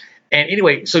 Mm-hmm. And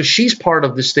anyway, so she's part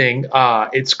of this thing.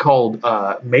 It's called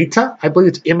Mayta. I believe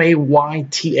it's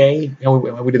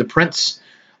Mayta. We did the Prince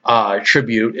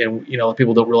tribute, and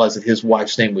people don't realize that his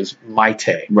wife's name was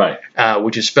Maite, right?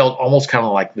 Which is spelled almost kind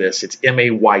of like this. It's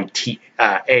Mayta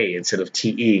instead of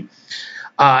Te.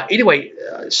 Anyway,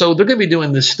 so they're going to be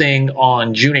doing this thing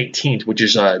on June 18th, which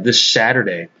is this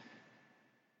Saturday.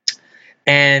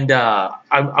 And I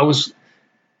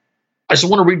just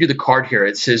want to read you the card here.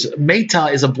 It says,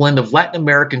 Mayta is a blend of Latin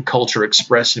American culture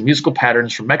expressed in musical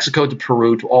patterns from Mexico to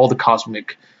Peru to all the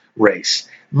cosmic race.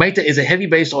 Mayta is a heavy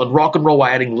bass on rock and roll while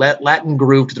adding Latin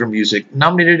groove to their music,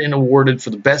 nominated and awarded for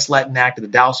the Best Latin Act at the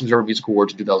Dallas Observer Music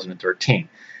Awards in 2013.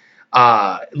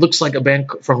 It looks like a band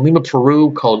from Lima,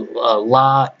 Peru called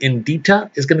La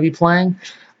Indita is going to be playing.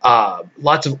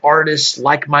 Lots of artists,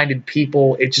 like-minded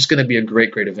people. It's just going to be a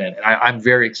great event. And I'm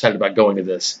very excited about going to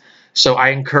this. So I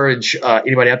encourage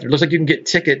anybody out there. It looks like you can get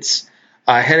tickets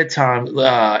ahead of time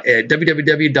at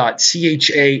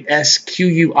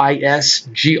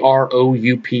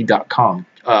www.chasquisgroup.com,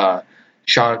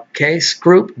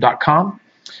 showcasegroup.com.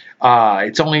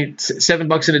 It's only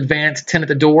 $7 in advance, 10 at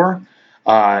the door.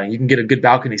 You can get a good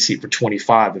balcony seat for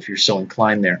 $25 if you're so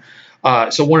inclined there.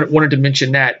 So wanted to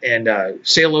mention that, and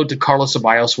say hello to Carla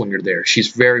Ceballos when you're there.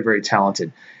 She's very, very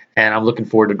talented, and I'm looking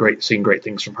forward to seeing great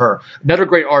things from her. Another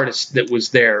great artist that was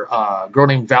there, a girl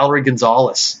named Valerie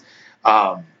Gonzalez.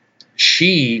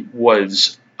 She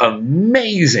was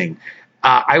amazing.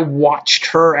 I watched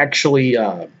her actually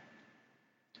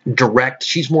direct.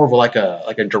 She's more of like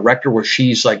a director, where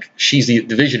she's the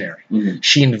visionary. Mm-hmm.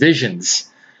 She envisions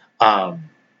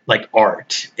like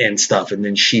art and stuff, and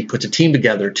then she puts a team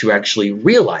together to actually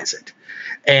realize it.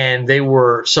 And they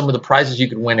were some of the prizes you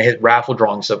could win. I hit raffle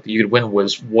drawing stuff that you could win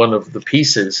was one of the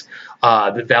pieces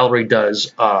that Valerie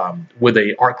does with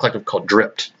a art collective called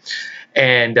Dripped.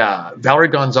 And Valerie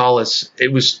Gonzalez,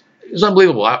 it was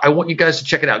unbelievable. I want you guys to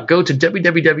check it out. Go to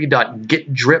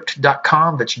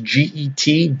www.getdripped.com. That's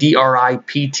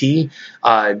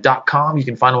GETDRIPT.com. You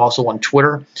can find them also on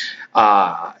Twitter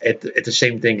at the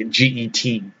same thing,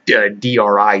 GETDRIPT.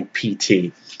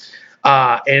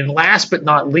 And last but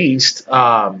not least,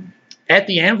 at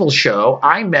the Anvil show,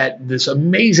 I met this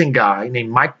amazing guy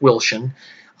named Mike Wilson.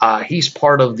 He's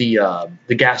part of the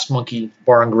Gas Monkey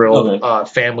Bar and Grill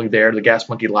family there, the Gas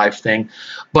Monkey Life thing.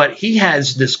 But he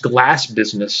has this glass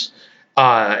business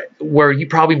where you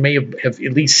probably may have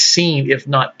at least seen, if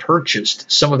not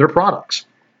purchased, some of their products.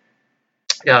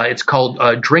 It's called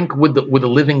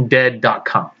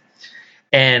drinkwiththelivingdead.com.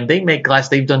 And they make glass.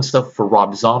 They've done stuff for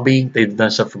Rob Zombie. They've done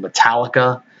stuff for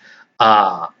Metallica.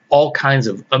 All kinds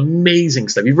of amazing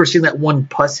stuff. You ever seen that one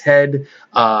Puss Head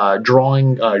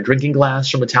drawing drinking glass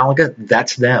from Metallica?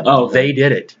 That's them. Oh, okay. They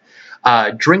did it.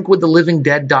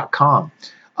 Drinkwiththelivingdead.com.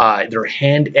 They're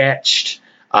hand etched.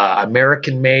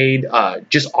 American made,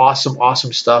 just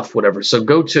awesome stuff, whatever. So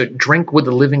go to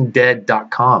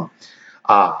drinkwiththelivingdead.com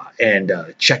and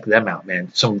check them out,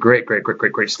 man. Some great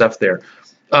stuff there.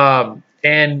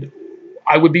 And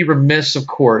I would be remiss, of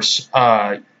course,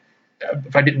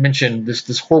 if I didn't mention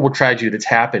this horrible tragedy that's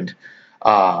happened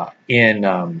in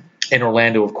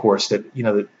Orlando, of course, that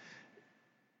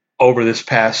over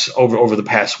the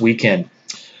past weekend.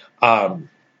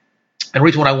 And the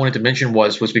reason why I wanted to mention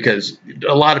was because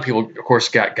a lot of people, of course,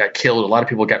 got killed. A lot of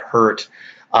people got hurt,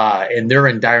 and they're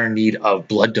in dire need of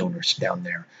blood donors down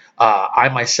there. I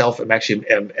myself am actually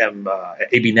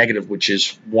AB negative, which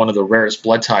is one of the rarest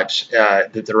blood types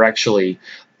that they're actually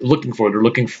looking for. They're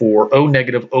looking for O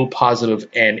negative, O positive,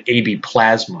 and AB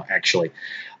plasma, actually.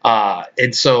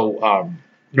 And so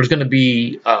there's going to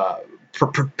be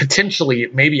potentially,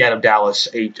 maybe out of Dallas,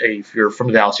 if you're from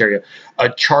the Dallas area, a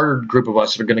chartered group of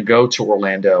us that are going to go to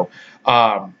Orlando.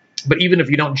 But even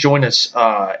if you don't join us,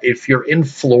 if you're in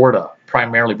Florida,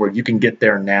 primarily where you can get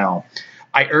there now,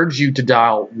 I urge you to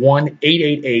dial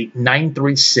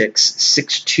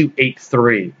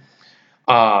 1-888-936-6283.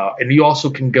 And you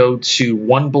also can go to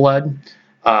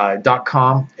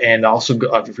oneblood.com, and also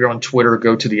if you're on Twitter,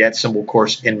 go to the @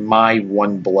 course in my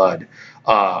one blood.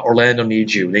 Orlando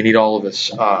needs you. They need all of us,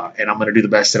 and I'm going to do the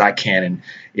best that I can. And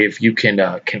if you can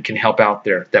help out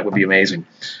there, that would be amazing.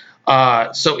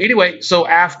 So anyway, so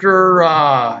after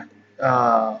all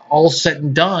said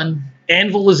and done,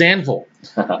 Anvil is Anvil.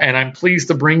 And I'm pleased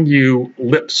to bring you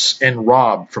Lips and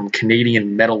Rob from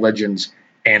Canadian metal legends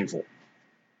Anvil.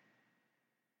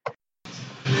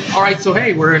 All right, so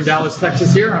hey, we're in Dallas,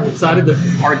 Texas here. I'm excited that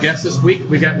our guest this week,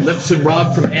 we got Lips and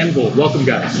Rob from Anvil. Welcome,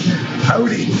 guys.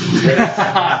 Howdy.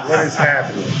 What is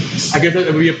happening? I guess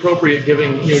that would be appropriate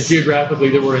given geographically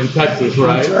that we're in Texas,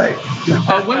 right? That's right.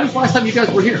 When was the last time you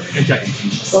guys were here in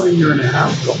Texas? About a year and a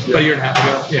half ago. About a year and a half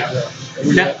ago, yeah.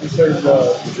 We played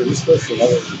the East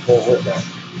another full work on.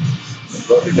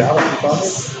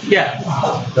 Dallas, yeah.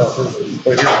 No,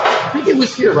 but here. I think it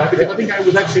was here, right? Because I think I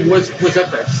was at that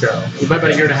show. Was that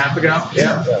about a year and a half ago?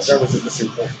 Yeah, that was at the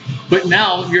same point. But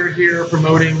now you're here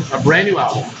promoting a brand new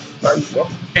album.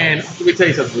 And let me tell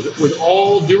you something. With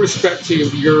all due respect to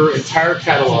your entire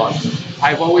catalog,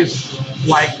 I've always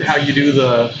liked how you do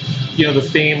the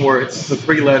theme where it's the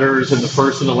 3 letters and the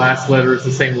first and the last letter is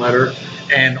the same letter.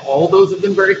 And all those have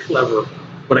been very clever.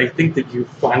 But I think that you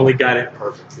finally got it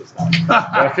perfect this time.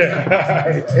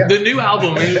 Okay. The new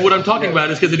album, and what I'm talking about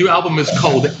is because the new album is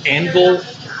called Anvil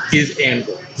is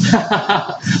Anvil.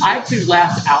 I actually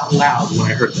laughed out loud when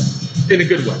I heard that, in a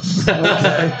good way.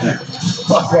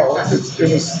 Well, it's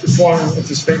a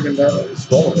statement that it's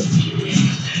relevant.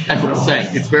 That's what I'm saying.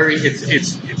 It's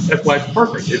that's why it's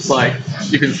perfect. It's like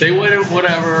you can say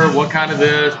whatever, what kind of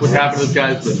this, what happened to this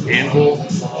guy, but Anvil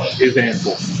is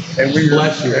Anvil. And we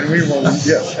bless you. And we will,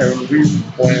 yes, and we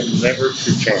plan never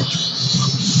to change.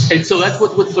 And so that's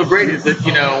what's so great is that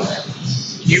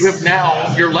you have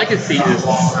now your legacy is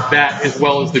that as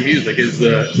well as the music is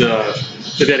the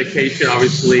dedication,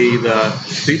 obviously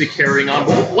the carrying on.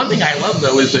 But one thing I love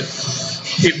though is that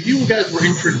if you guys were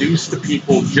introduced to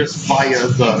people just via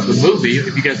the movie,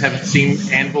 if you guys haven't seen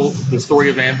Anvil, the story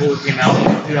of Anvil came out in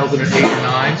 2008 or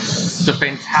 9. It's a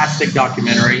fantastic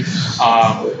documentary.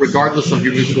 Regardless of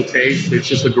your musical taste, it's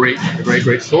just a great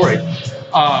story.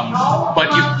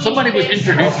 But if somebody was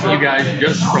introduced to you guys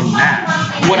just from that,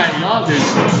 what I love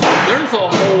is there's a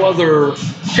whole other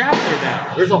chapter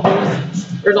now. There's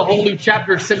a whole new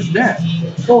chapter since then.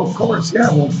 Oh, of course, yeah.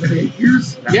 Well, 8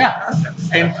 years. Yeah,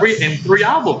 and three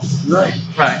albums. Right.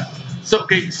 So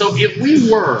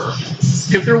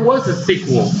if there was a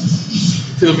sequel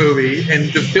to the movie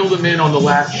and to fill them in on the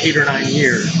last 8 or 9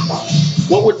 years,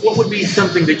 what would be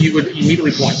something that you would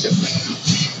immediately point to?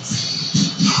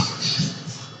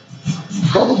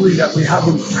 Probably that we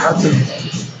haven't had to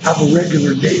have a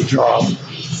regular day job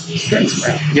since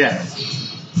then. Yeah.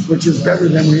 Which is better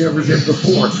than we ever did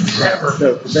before. Ever.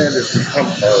 The band has become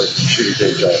our shitty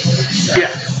day job. Yeah.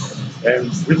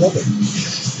 And we love it.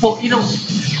 Well,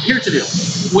 here's the deal.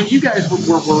 When you guys were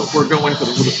going for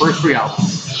the first 3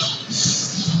 albums,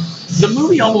 the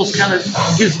movie almost kind of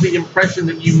gives the impression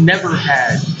that you never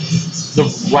had the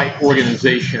right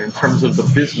organization in terms of the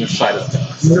business side of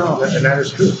things. No, and that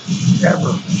is true.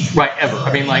 Ever. Right, ever.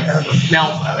 I mean, like, ever.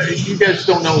 Now, you guys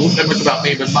don't know that much about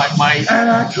me, but my And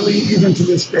actually, even to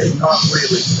this day, not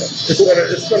really. It's better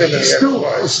than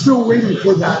We're still waiting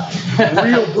for that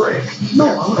real break. No,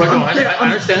 I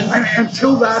understand. And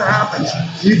until that happens,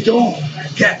 you don't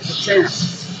get the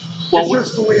chance. Well, it's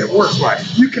just the way it works. Right.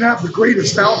 You can have the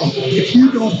greatest album if you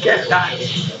don't get that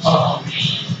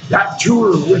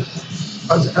tour with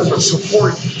as a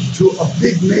support to a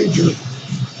big major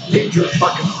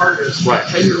fucking artist, Right.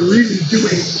 and you're really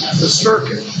doing the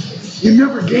circuit, you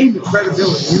never gain the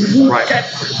credibility. You won't Right. get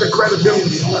the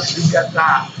credibility unless you get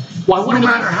that. Well, No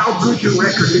matter how good your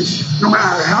record is, no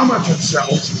matter how much it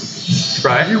sells,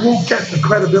 Right. you won't get the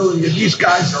credibility that these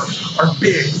guys are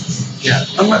big Yeah.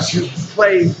 unless you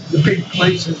play the big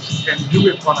places and do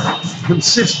it on a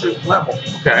consistent level.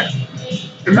 Okay.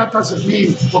 And that doesn't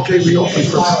mean, okay, we opened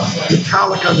for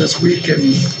Metallica this week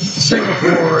in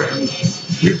Singapore, and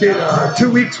we did 2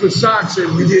 weeks with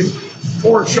Saxon, we did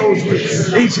 4 shows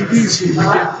with AC/DC.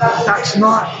 That's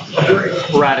not a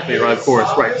break. Radically, right? Of course.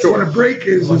 Right. What Sure. a break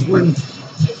is when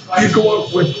you go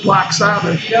out with Black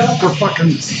Sabbath for fucking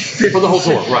 50, For the whole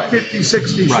tour, right. 50,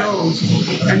 60 Right. shows,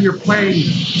 and you're playing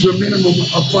to a minimum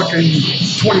of fucking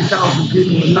 20,000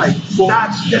 people a night.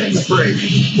 That's getting a break.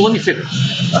 Well, let me say this.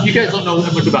 You guys don't know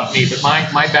that much about me, but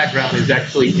my background is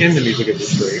actually in the music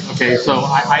industry. Okay, so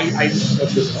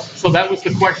so that was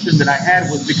the question that I had,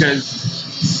 was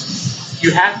because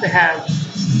you have to have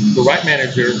the right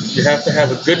manager, you have to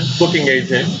have a good booking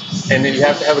agent, and then you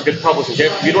have to have a good publicist.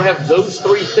 If you don't have those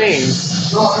 3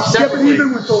 things Yeah, but separately,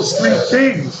 even with those 3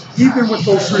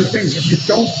 things, if you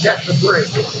don't get the break,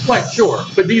 right, sure.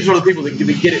 But these are the people that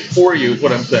get it for you, is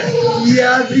what I'm saying.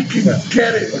 yeah, they can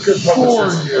get it A good for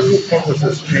publicist, a you. good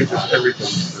publicist changes everything.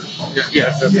 Yeah.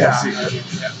 That's Yeah. the secret.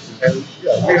 And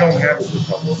yeah, we don't have a good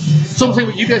publicist. So I'm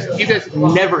saying, you guys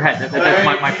never had that. That's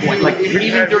my point. Like,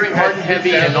 even during Hard and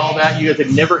Heavy and all that, you guys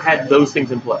had never had those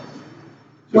things in play.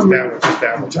 Just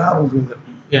down. Dabbled with it.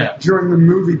 Yeah. During the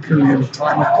movie period of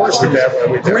time, of course, there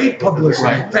was great publicity,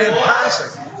 Right.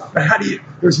 fantastic. But how do you?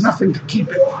 There's nothing to keep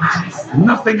it,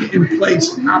 nothing in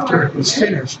place after it was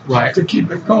finished, Right. to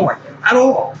keep it going at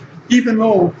all. Even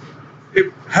though it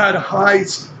had a high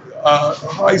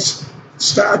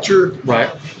stature, Right.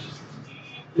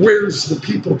 where's the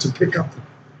people to pick up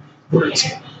where it's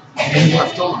been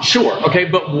left off? Sure. Okay,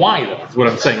 but why though? Is what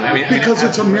I'm saying. I mean, Because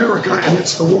it's America and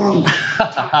it's the wrong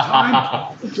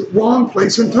time, it's the wrong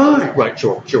place and time. right.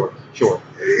 Sure.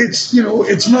 It's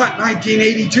it's not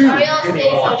 1982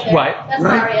 anymore. Right. That's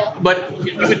Right. Mario.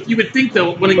 But you would think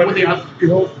though, when But they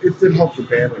it did help the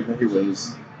band in many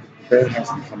ways. The band has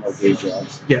become our day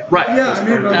jobs. yeah, right. Yeah, I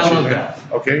mean, I love that.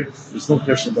 Okay, there's no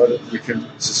question about it. We can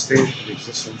sustain the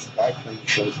existence by playing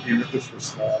shows, even if it's for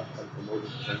small and promoted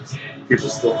things. People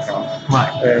still come,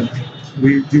 Right. and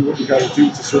we do what we got to do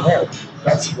to survive.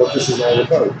 That's what this is all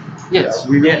about. Yes.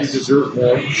 We know Yes. we deserve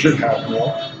more, should have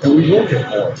more, and we will get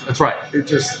more. That's right. It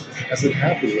just hasn't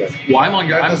happened yet. Well, I'm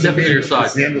That doesn't definitely on mean your side.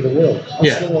 It's the end of the world. I'm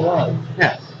Yeah. still alive.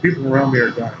 Yeah. People around me are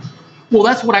dying. Well,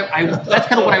 that's what that's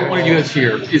kind of what I wanted you guys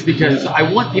here, is because I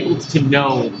want people to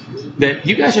know that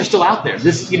you guys are still out there.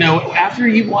 This, after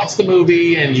you watch the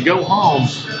movie and you go home,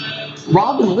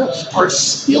 Rob and Lips are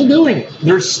still doing it.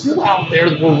 They're still out there.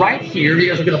 We're right here. You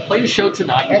guys are going to play a show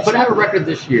tonight. You put out a record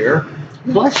this year.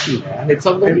 Bless you, man. It's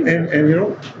unbelievable.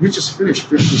 And we just finished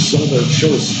 50 sold-out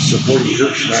shows supporting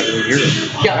Church not in here.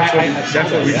 Yeah,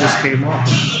 That's what we just came off.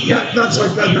 Yeah, that's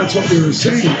like that. That's what we were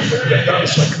saying. That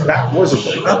was like That was a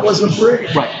break. that was a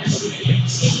break. Right.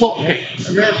 Well, okay.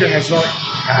 America has not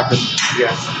happened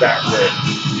yet that way.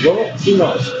 Well, who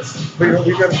knows? But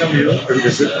we got to come here and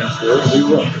visit and tour, and we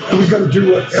will. And we got to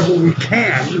do whatever we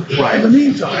can Right. in the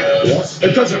meantime. Yes.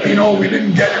 It doesn't mean, we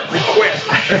didn't get it, we quit.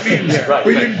 It means Right,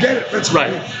 we right. didn't get it.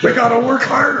 Right. We got to work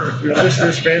harder.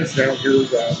 There's fans down here over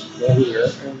there,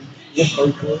 and we'll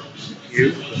play for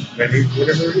you, many,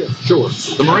 whatever it is. Sure.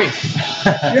 The Marines.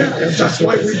 Yeah, that's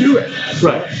why we do it.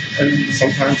 Right. And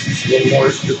sometimes it's a little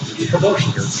more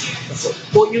promotion here. That's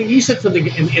it. Well, you said something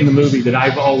in the movie that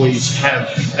I've always have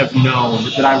known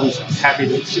that I was happy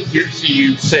to see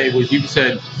you say, was you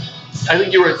said, I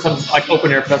think you were at some like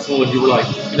open air festival and you were like,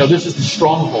 this is the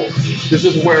stronghold. This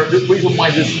is where this reason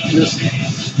why this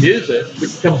music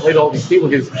which can play to all these people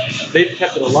because they've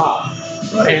kept it alive.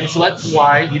 Right. And so that's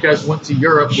why you guys went to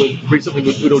Europe recently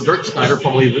with Udo Dirkschneider,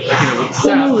 formerly with Well, Seth.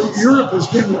 no, Europe has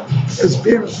been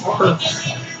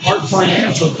our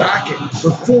financial backing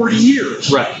for 40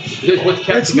 years. Right. What's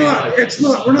kept It's the band not. alive. It's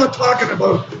not. We're not talking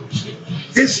about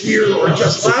this year or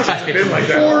just last year. It's been like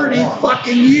that. 40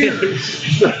 fucking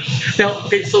years. Now,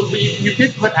 okay, so you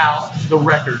did put out the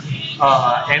record,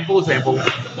 Anvil is Anvil,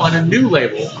 on a new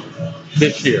label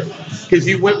this year. Because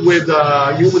you went with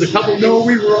a couple. No,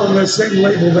 we were on the same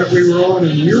label that we were on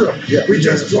in Europe. Yeah. We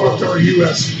just dropped our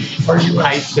US.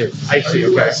 I see. Our Okay.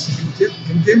 US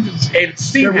contingency. And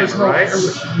Steve There was Hammer, right? it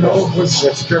was.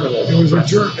 That's criminal. It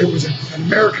was an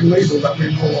American label that we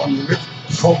were on with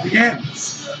called The End.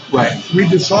 Right. We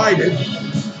decided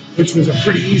which was a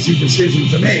pretty easy decision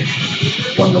to make.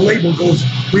 When the label goes,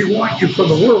 we want you for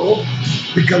the world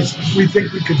because we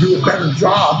think we could do a better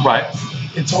job. Right.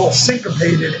 It's all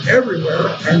syncopated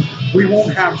everywhere, and we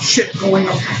won't have shit going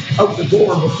out the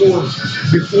door before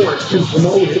it's been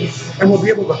promoted, and we'll be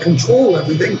able to control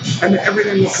everything, and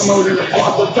everything will come out in a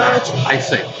proper fashion. I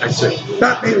see.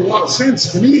 That made a lot of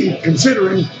sense to me,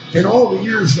 considering in all the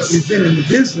years that we've been in the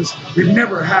business, we've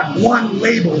never had one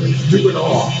label do it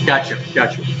all. Gotcha.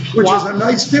 Which is a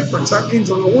nice difference. That means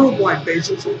on a worldwide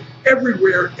basis,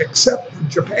 everywhere except for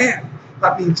Japan.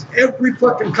 That means every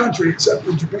fucking country except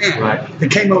for Japan. Right. They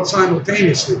came out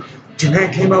simultaneously.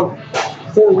 Japan came out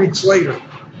 4 weeks later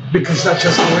because that's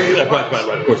just the way it was.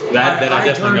 Right. Of course. That I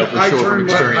definitely know for sure from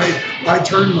experience. I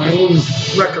turned my own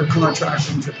record contract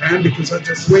in Japan because that's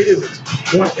just the way it is.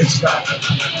 It's that.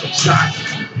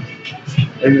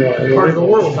 And part of the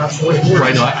world, that's the way it works.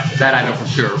 Right, no, that I know for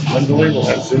sure. When the label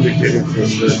has indicated to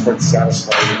us they're quite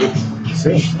satisfied with the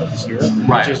sales this year,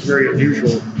 right. Which is very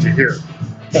unusual to hear.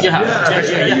 Yeah.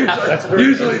 That's very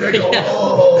usually they go,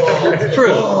 oh. It's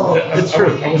true. It's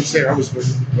true. I wouldn't say I was when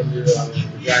the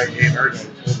guy A&R guy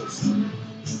told us.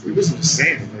 He wasn't just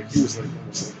saying it, like he was like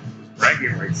almost like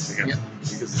bragging rights to him. Yeah.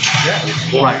 Because it's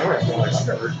blowing away. I'm like, I've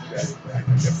never heard that. I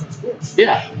guess that's cool.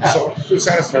 Yeah. So we're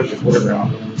satisfied with whatever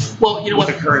happened. Well, you know what?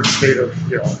 The current state of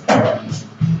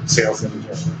sales and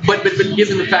But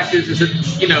given the fact is that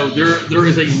there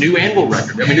is a new Anvil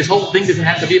record. I mean, this whole thing doesn't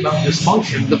have to be about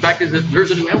dysfunction. The fact is that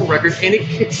there's a new Anvil record and it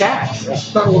kicks ass.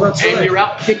 Well, that's and right. you're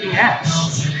out kicking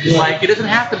ass. Like it doesn't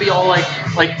have to be all like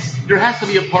there has to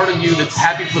be a part of you that's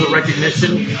happy for the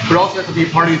recognition, but also has to be a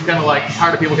part of you that's kind of like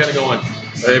tired of people kind of going,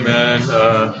 "Hey man,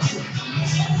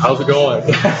 how's it going?"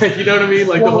 You know what I mean?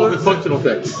 Like the whole dysfunctional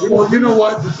thing. Well, you know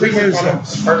what? The thing is,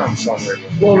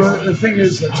 the thing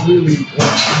is that's really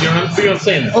important. You know what I'm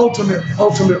saying?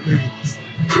 Ultimately,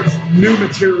 new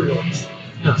material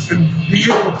and being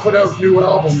able to put out new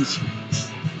albums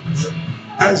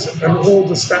as an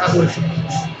old established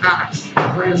act,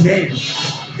 brand name,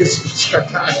 is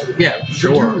spectacular. Yeah,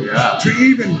 sure. To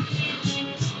even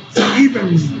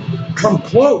come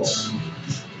close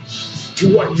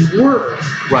to what you were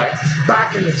right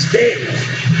back in its day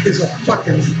is a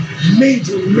fucking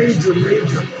major.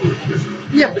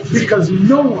 Yeah, but because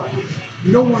no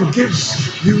one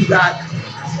gives you that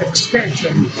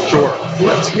extension. Sure.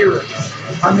 Let's hear it.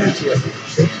 I'm into it.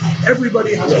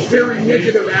 Everybody has a very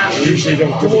negative attitude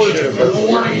towards it. I don't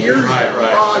want to hear it.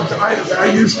 Right.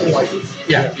 I used to like it.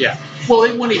 Yeah. Well,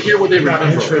 they want to hear what they remember.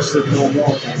 Not interested no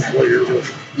more in what you're doing.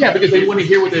 Yeah, because they want to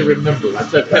hear what they remember.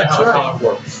 That's how it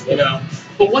works. You know.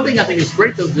 But one thing I think is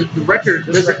great though, the record.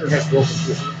 This record has broken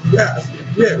through. Yeah,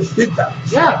 it did that.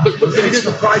 Yeah, but it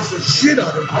surprised the shit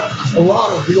out of a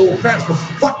lot of the old fans. But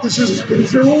fuck, this is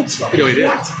their old stuff. You know, it is.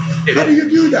 What? How do you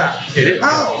do that? It is.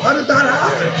 How did that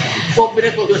happen? Well, but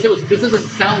that's what I was going to say. This doesn't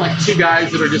sound like two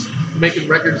guys that are just making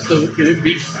records so it'd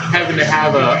be having to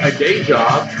have a day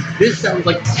job. This sounds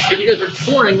like you guys are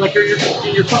touring like you're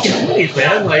in your fucking 20s,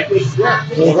 man. Like, yeah.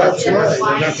 Well, that's right.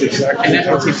 And that's exactly. And that's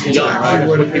what keeps it going, right? That's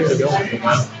what keeps it going.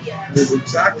 That's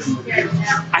exactly.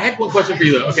 I had one question for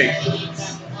you though. Okay.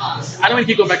 I don't want to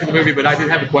keep going back to the movie, but I did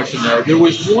have a question though. There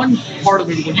was one part of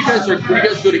the movie when you guys go to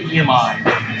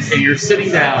EMI and you're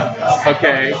sitting down,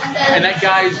 okay, and that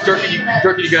guy's jerking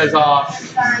you guys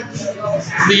off.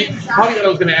 Probably that I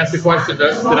was going to ask the question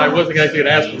that I wasn't actually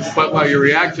going to ask about your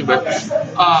reaction, but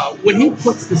when he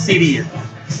puts the CD in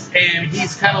and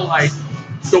he's kind of like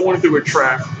going through a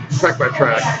track by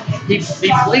track, he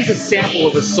plays a sample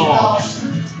of a song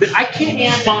that I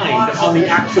can't find on the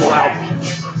actual album.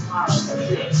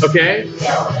 Okay?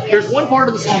 There's one part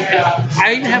of the song,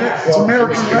 I even have It's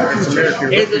American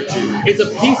Refugee. it's a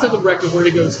piece of the record where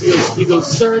he goes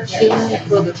searching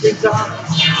for the big dog.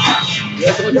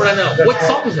 That's the only part I know. What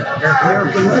song is that?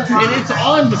 American Refugee. And it's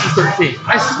on Mr. 13.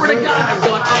 I swear to God, I'm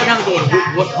going up and down going,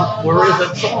 where is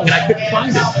that song? And I couldn't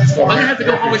find it. I'm going to have to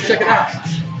go home and check it out.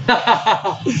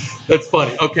 That's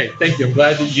funny. Okay, thank you. I'm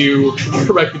glad that you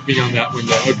corrected me on that one.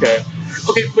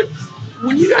 Okay, but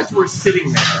when you guys were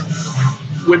sitting there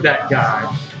with that guy,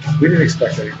 We didn't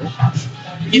expect anything.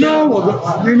 You know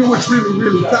what's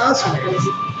really fascinating?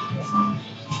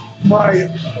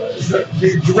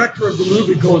 The director of the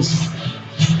movie goes,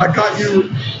 I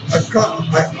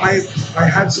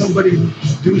had somebody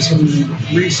do some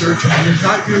research and I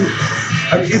got you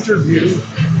an interview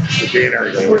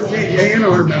with the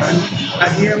A&R man at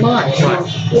EMI. Right.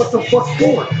 What the fuck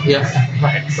for? yeah,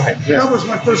 right. That was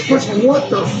my first question. What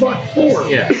the fuck for?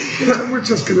 Yeah. We're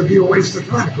just going to be a waste of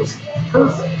time. It goes,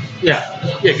 perfect.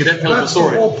 Yeah, because that tells the That's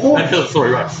story. the whole point. That tells the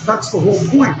story, right? That's the whole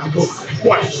point. I go,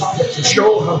 What? To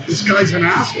show how this guy's an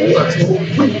asshole? That's the whole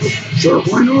point. Sure,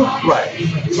 why not? Right.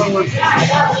 So I'm like,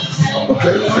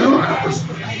 okay, why not?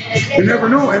 You never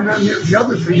know. And then the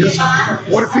other thing is,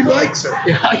 what if he likes it?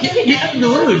 Yeah, you have to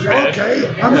lose, man. Okay,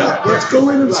 let's go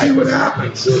in and see what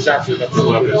happens. There was actually nothing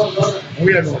about this.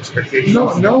 We had no expectations.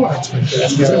 No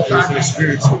expectations. It In was an fact,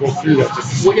 experience to go through that.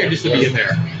 Well, yeah, just to be in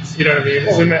there. You know what I mean?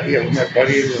 Well, we met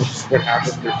Buddy, and what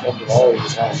happened, they filmed it all, it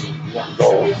was awesome. We want to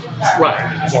go.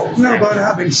 Right. So, now, but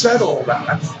having said all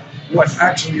that, what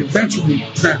actually eventually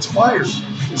transpired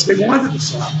is they wanted the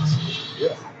songs.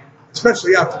 yeah.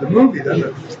 Especially after the movie, then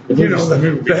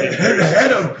the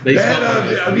head of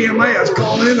EMIS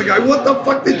calling in the guy, what the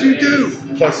fuck did you do?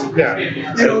 Plus, yeah.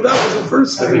 You know, that was the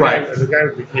first thing. Right. The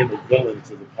guy became a villain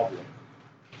to the public.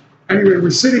 Anyway, we're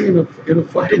sitting in a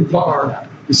fucking bar.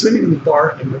 We're sitting in the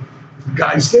bar, and the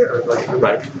guy's there, like,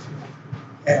 Right.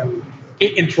 and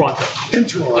In Toronto. in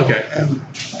Toronto, Okay. and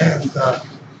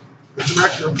the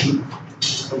director of the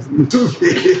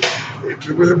movie,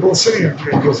 we're both sitting there, and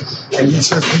he goes, and he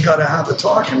says, we got to have a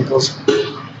talk, and he goes,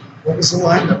 what was the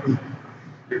line that we?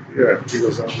 Yeah, he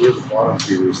goes, we're the bottom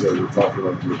feeders that we're talking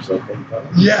about to yourself sometime.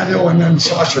 Yeah, no, and then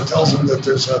Sasha tells him that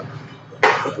there's a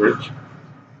Bridge.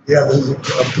 yeah, there's a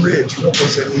bridge. What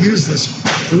was it? He used this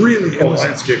really. The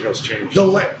landscape has changed.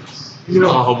 You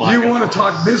know, Oh, my you God. want to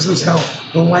talk business? How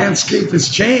the landscape has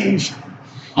changed.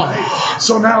 Right?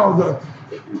 So now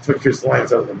He took his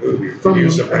lines out of the movie from and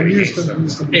used them right and against used them.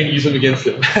 them. And use them against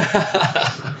him.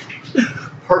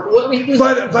 Well, I mean,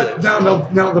 But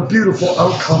now the beautiful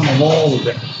outcome of all of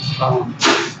it.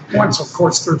 Once, of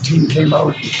course, 13 came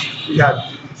out, we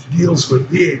got deals with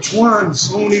VH1,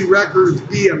 Sony Records,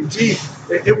 BMG.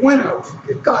 It went out.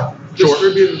 It got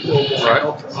distributed worldwide. Right.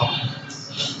 No problem.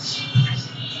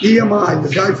 EMI,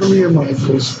 the guy from EMI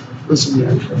goes, listen,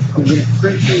 man, I'm going to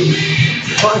print you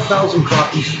 5,000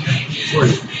 copies for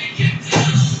you.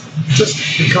 Just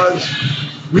because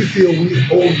we feel we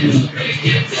owe you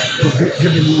for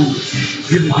giving you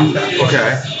that.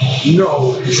 Okay.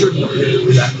 No, you shouldn't have given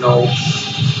me that, no.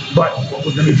 But what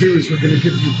we're going to do is we're going to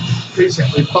give you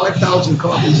basically 5,000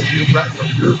 copies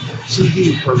of your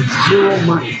CD for zero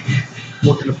money.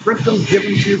 We're going to print them, give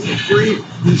them to you for free,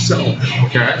 you sell them.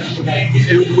 Okay.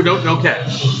 No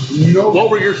cash. No, What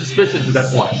were your suspicions at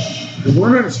that point? we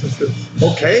weren't interested.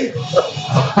 Okay.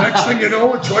 Next thing you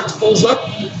know, a truck pulls up,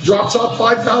 drops off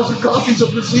 5,000 copies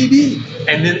of the CD.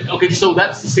 And then, okay, so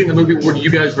that's the scene in the movie where you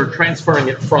guys were transferring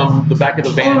it from the back of the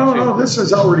van. Oh, no, this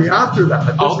is already after that.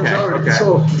 This Okay, is already, okay.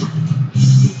 So,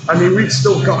 I mean, we've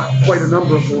still got quite a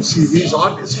number of those CDs,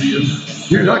 obviously. And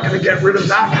you're not going to get rid of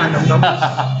that kind of number.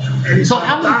 And So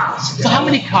how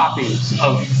many copies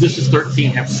of This Is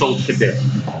 13 have sold today?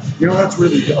 You know, that's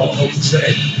really difficult to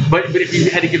say. But if you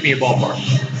had to give me a ballpark.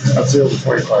 I'd say over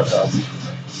 25,000.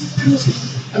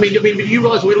 I mean, you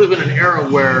realize we live in an era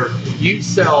where you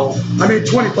sell. I mean,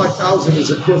 25,000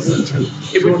 is equivalent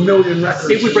to a million records.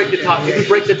 If we break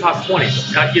the top 20,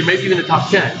 maybe even the top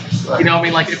 10. Right. You know, I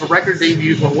mean, like if a record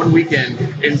debuts on one weekend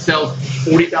and sells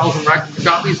 40,000 record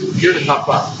copies, you're in the top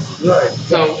 5. Right.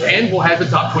 So Anvil has the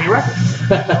top 20 records.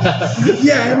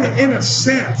 Yeah, in a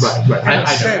sense. Right. In a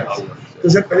sense.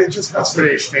 But it just has to.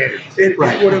 Today's standard. It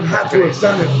would have had to have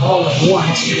done it all at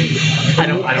once. I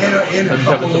don't in a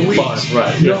couple of weeks.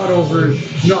 Right. Not over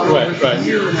Right. a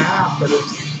year and a half. But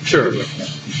it's, Sure.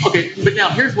 Okay, but now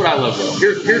here's what I love, though.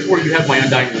 Here's where you have my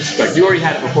undying respect. You already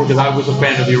had it before because I was a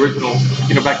fan of the original,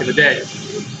 back in the day.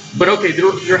 But okay,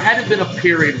 there hadn't been a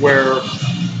period where,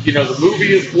 the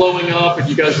movie is blowing up and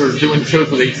you guys were doing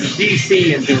shows with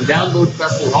AC/DC and doing download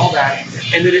festival and all that.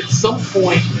 And then at some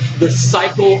point, the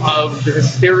cycle of the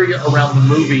hysteria around the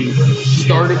movie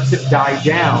started to die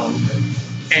down.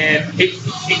 And it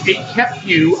kept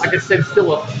you, like I said,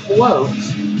 still afloat.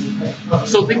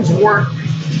 So things weren't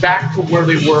back to where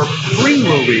they were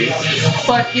pre-movie,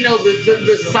 but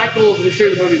the cycle of the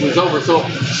hysteria of the movie was over. So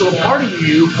a part of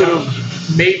you could have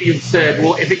maybe have said,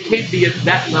 well, if it can't be at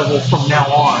that level from now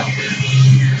on,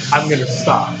 I'm going to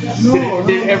stop. Did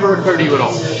it ever occur to you at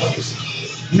all?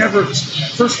 never.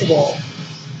 First of all,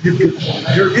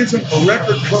 there isn't a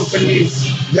record company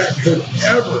that could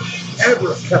ever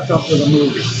have kept up with a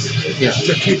movie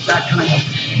to keep that kind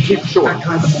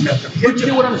of momentum. But you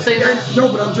know what I'm saying?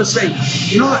 No, but I'm just saying,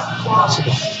 not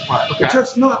possible. Right, okay. It's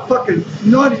just not even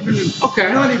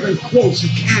close. You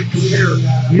can't compare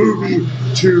movie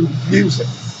to music.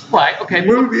 Right. Okay.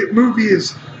 Movie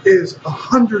is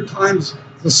 100 times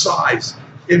the size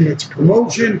in its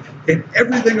promotion and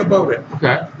everything about it.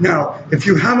 Okay. Now, if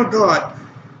you haven't got,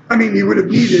 you would have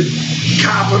needed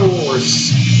Capitol or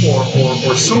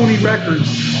Sony Records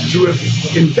to have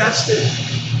invested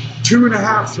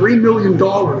 $2.5–3 million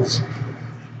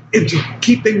into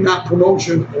keeping that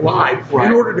promotion alive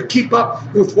in order to keep up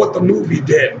with what the movie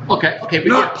did. Okay, but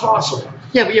Not possible.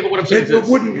 Yeah, but what I'm saying is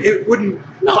It wouldn't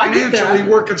financially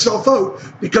work itself out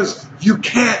because you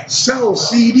can't sell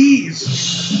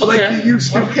CDs like you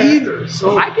used to either.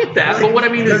 So I get that, but what I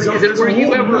mean is were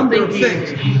you ever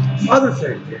thinking? Other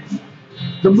thing,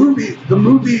 the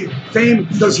movie fame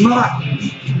does not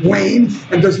wane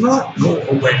and does not go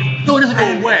away. No, it doesn't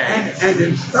go away. And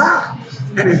in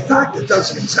fact, it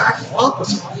does the exact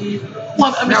opposite.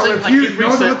 Well, I'm Now,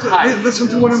 saying, listen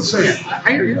to what I'm saying. Yeah,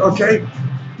 I hear you. Okay.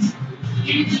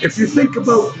 If you think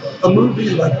about a movie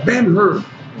like Ben-Hur,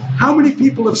 how many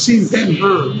people have seen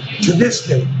Ben-Hur to this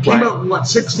day? Came out in what,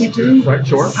 62? Right,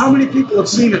 sure. How many people have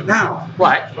seen it now?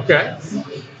 Right, okay.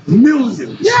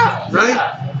 Millions. Yeah. Right?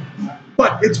 Yeah.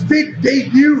 But its big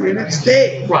debut in its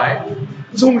day Right.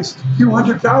 was only a few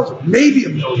 100,000, maybe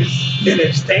 1 million in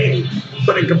its day.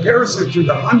 But in comparison to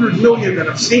the 100 million that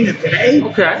have seen it today,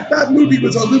 that movie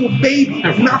was a little baby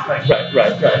of nothing.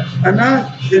 Right. And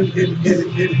that,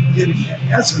 in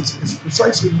essence, is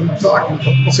precisely what I'm talking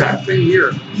about. The same thing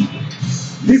here.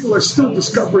 People are still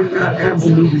discovering that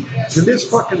Anvil movie to this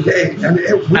fucking day, and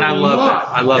it will I love not.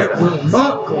 that. I love it that. will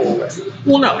not go away.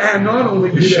 Well, no. And not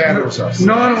only It shadows us.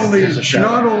 not only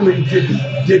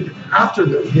did after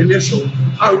the initial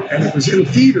out and it was in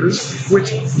theaters, which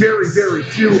very, very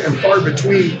few and far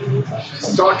between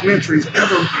documentaries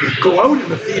ever go out in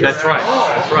the theater. That's right. At all.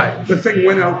 That's right. The thing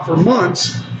went out for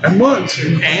months and months.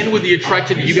 And with the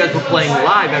attraction that you guys were playing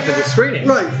live after the screening.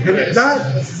 Right, and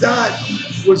that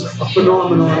was a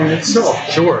phenomenon in itself.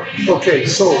 Sure. Okay,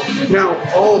 so now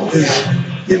all is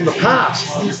in the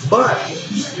past, but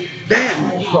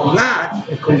then from that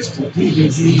it goes to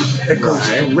DVD, it goes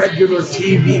to regular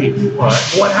TV.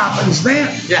 What happens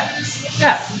then? Yeah.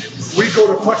 We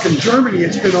go to fucking Germany,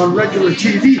 it's been on regular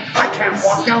TV. I can't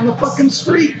walk down the fucking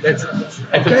street. That's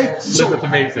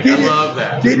amazing. I love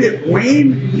that. Did it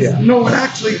wane? Yeah. No, it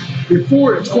actually,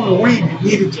 before it's going to wane, it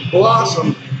needed to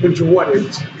blossom into what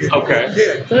it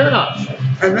did. Fair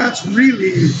enough. And that's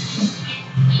really,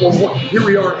 here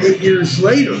we are 8 years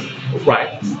later.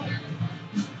 Right.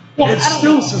 Well, It's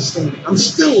still sustained. I'm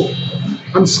still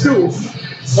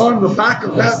on the back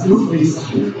of that movie.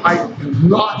 I have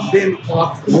not been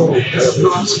off the road. I have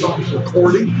not stopped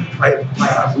recording. I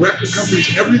have record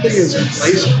companies. Everything is in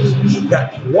place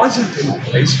that wasn't in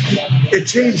place. It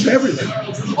changed everything.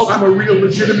 I'm a real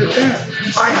legitimate fan.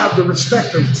 I have the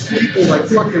respect of people like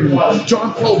fucking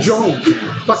John Paul Jones,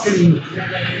 fucking,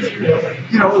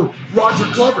 Roger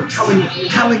Glover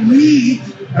telling me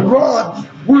and Rod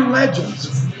we're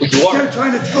legends. You are. They're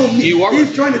trying to tell me. You are.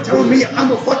 He's trying to tell me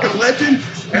I'm a fucking legend,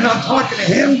 and I'm talking to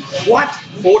him. What?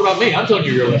 Well, what about me? I'm telling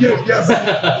you you're a legend.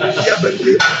 But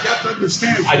you have to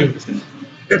understand. I do understand.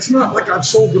 It's not like I've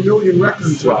sold 1 million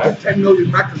records or Right. 10 million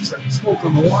records that smoke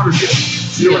on the water deal.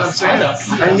 You know what I'm saying?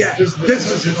 I know. And yet, this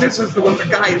is what the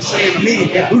guy is saying to me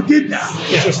who did that.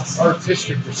 It's just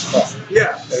artistic stuff.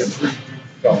 Yeah. And it's really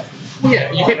felt. Well,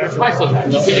 yeah, you can't put a price on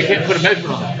that. So you can't put a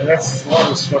measurement on that. And that's a lot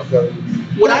of stuff that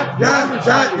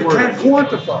That you can't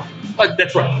quantify.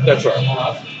 That's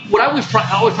right. What I was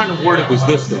trying to word it was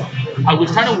this though. I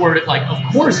was trying to word it like, of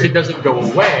course it doesn't go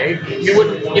away. You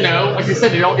wouldn't, like you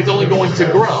said, it's only going to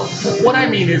grow. What I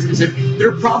mean is that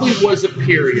there probably was a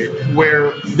period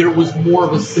where there was more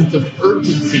of a sense of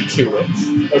urgency to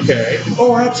it. Okay.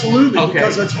 Oh, absolutely. Okay.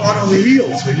 Because it's hot on the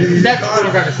heels. That's what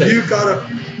I'm trying to say. You gotta,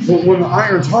 when the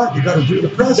iron's hot, you gotta do the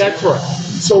press. That's right.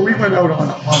 So we went out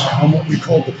on what we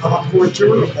called the popcorn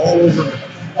tour all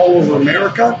over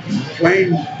America,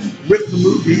 playing with the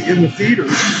movie in the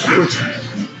theaters, which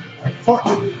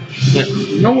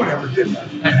no one ever did that.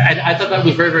 I thought that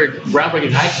was very, very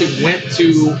groundbreaking. I actually went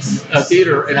to a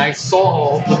theater and I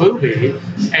saw the movie,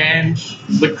 and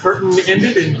the curtain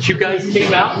ended, and you guys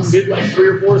came out and did like 3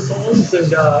 or 4 songs,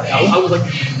 and I was like,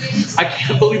 I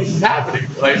can't believe this is happening.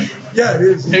 Like, yeah, it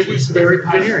is. It was very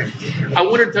pioneering. I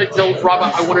wanted to tell Rob.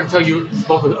 I wanted to tell you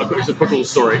both a quick little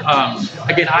story.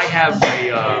 Again, I have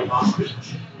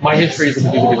my history is in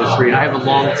the music industry, and I have a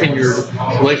long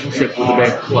tenured relationship with the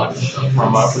band Clutch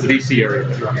from the DC area.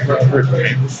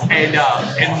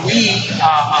 And we,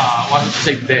 I should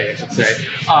say they, I should say,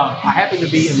 I happened to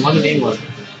be in London, England.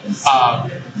 I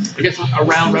guess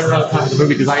around right around the time of the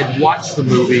movie, because I had watched the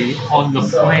movie on the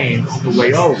plane on the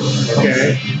way over.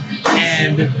 Okay.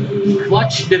 And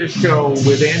Clutch did a show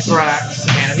with Anthrax,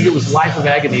 and I think it was Life of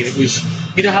Agony, and it was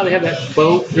You know how they have that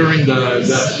boat during the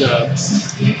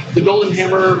Golden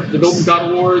Hammer, the Golden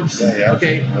God Awards? Yeah.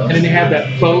 Okay, and then they have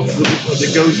that boat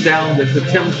that goes down the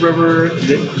Thames River,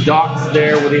 the docks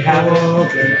there where they have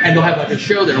it, and they'll have like a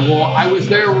show there. Well, I was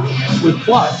there with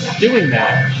Plus doing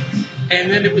that, and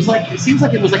then it seems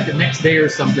like it was like the next day or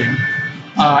something.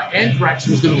 Anthrax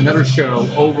was doing another show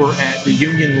over at the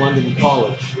Union London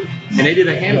College, and they did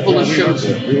a handful of shows.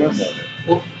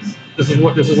 Well, this is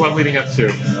what I'm leading up to.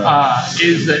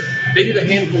 Is that they did a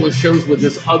handful of shows with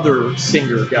this other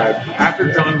singer guy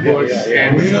after John Bush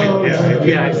and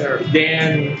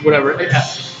Dan whatever. And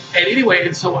anyway,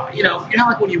 and so like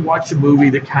when you watch a movie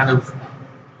that kind of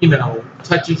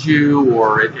touches you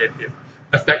or it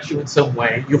affects you in some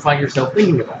way, you'll find yourself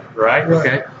thinking about it, right?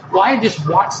 Okay. Well, I just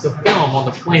watched the film on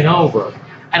the plane over,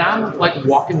 and I'm like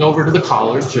walking over to the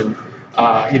college and.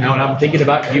 And I'm thinking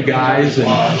about you guys, and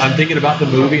I'm thinking about the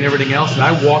movie and everything else. And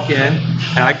I walk in,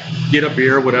 and I get a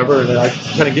beer, or whatever, and then I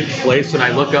kind of get in place, and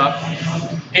I look up,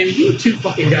 and you two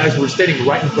fucking guys were standing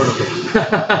right in front of me.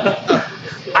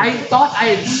 I thought I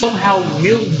had somehow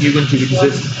willed you into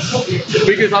existence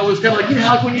because I was kind of like,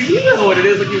 like when you know what it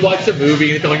is, like you watch a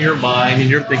movie and it's on your mind and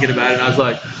you're thinking about it. And I was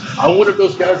like, I wonder if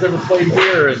those guys ever played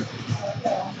here. And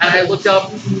I looked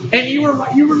up, and you were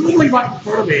literally right in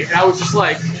front of me, and I was just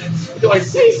like. Do I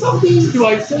say something? Do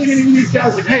I say anything to these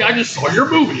guys? Like, hey, I just saw your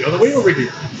movie on the way over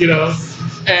here,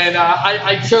 And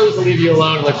I chose to leave you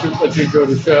alone and let you go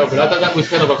to the show, but I thought that was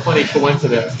kind of a funny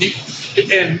coincidence.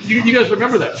 You guys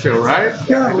remember that show, right?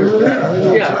 Yeah, we were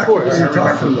there. Yeah, of course. What are you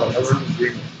talking about?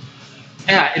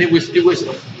 Yeah, and it was.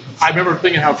 I remember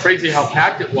thinking how crazy, how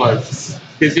packed it was,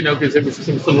 because it was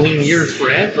some lean years for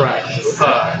Anthrax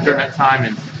during that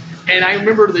time, and I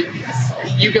remember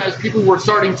that you guys, people were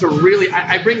starting to really,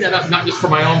 I bring that up not just for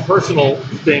my own personal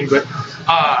thing, but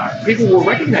people were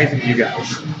recognizing you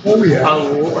guys. Oh, yeah.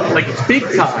 Like it's big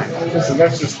time. Listen,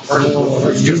 that's just part of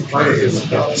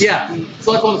it. Yeah.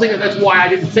 So that's one thing, that's why I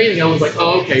didn't say anything. I was like,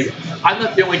 oh, okay, I'm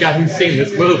not the only guy who's seen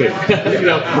this movie.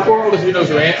 Before all of you knows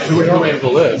who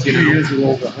Anvil is. 2 years ago,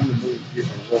 over 100 million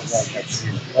people worldwide have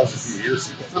seen it. That was a few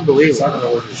years ago. It's unbelievable. It's not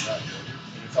going to this time.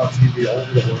 It's on TV all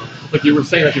over the world. Like you were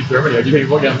saying, like in Germany, you can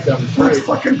walk down the street. It's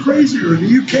fucking crazier in the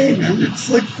UK, man. It's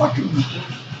like fucking.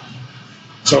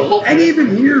 So, and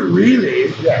even here,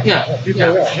 really. Yeah. We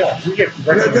get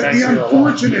The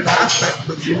unfortunate aspect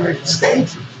of the United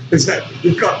States is that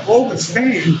you've got all this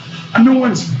fame, and no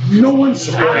one's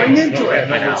buying into it.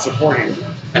 No one's supporting it.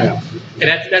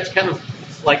 And that's kind of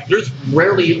like there's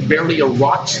barely a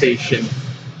rock station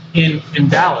in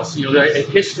Dallas. A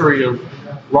history of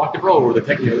rock and roll, or the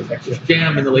Texas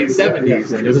Jam in the late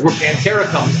 70s, and this is where Pantera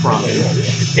comes from.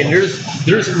 And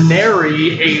there's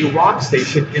nary a rock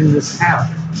station in this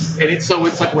town. And it's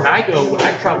like when I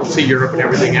travel to Europe and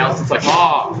everything else, it's like,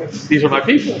 these are my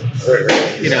people.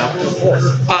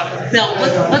 Now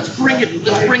let's bring it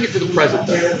to the present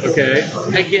day, okay?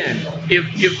 Again,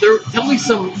 if there, tell me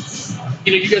some.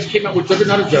 You guys came out with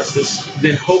Juggernaut of Justice,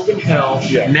 then Hope and Hell.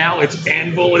 Yeah. Now it's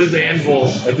Anvil is Anvil.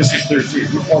 And this is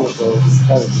 13. We call it the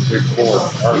Big Four,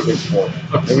 our Big Four.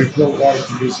 Okay. And we've built a lot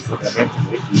of music for them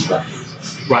to make these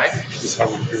records. Right. This is how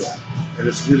we do it. And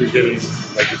it's really getting,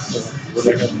 we're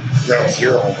like a ground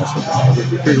zero almost.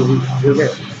 We're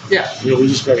there. Yeah. We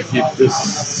just got to keep this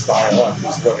style up.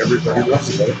 This is what everybody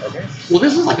loves about it. Okay. Well,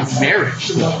 this is like a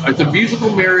marriage. It's a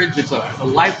musical marriage. It's a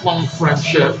lifelong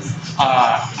friendship.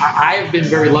 I have been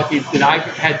very lucky that I've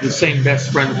had the same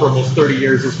best friend for almost 30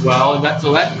 years as well, and that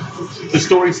the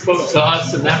story spoke to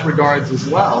us in that regards as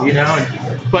well,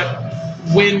 But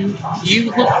when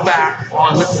you look back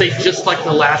on, let's say, just like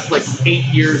the last 8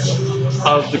 years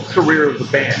of the career of the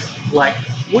band,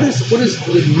 what is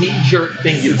the knee-jerk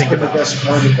thing you think about? The best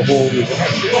part of the whole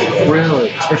event. Really?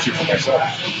 Especially for myself.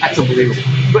 That's unbelievable.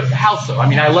 But how so? I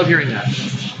mean, I love hearing that.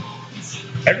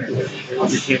 Everywhere. It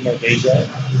became my day job.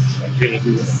 I get to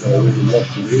do what I really love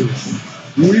to do.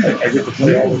 I get to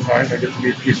play all the time. I get to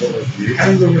meet people like you.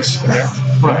 And the respect.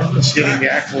 It's getting the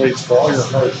accolades for all your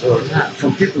hard work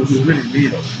from people who really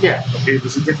mean it. Yeah. Okay,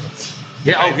 there's a difference.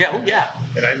 Yeah, oh yeah.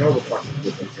 And I know the fucking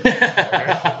difference.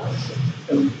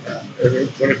 And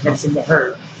when it comes from the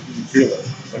heart, you feel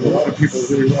it. And a lot of people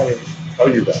really want to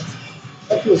tell you that.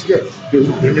 That feels good. They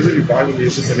really buy the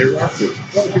music and they rock it.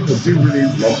 A lot of people do really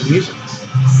love the music.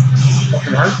 It's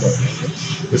fucking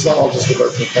hardcore. It's not all just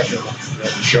about professional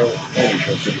show, only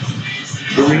show.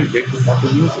 They really make the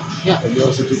fucking music. Yeah. And they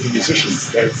also do the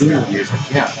musicians that are doing the music.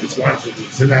 Yeah.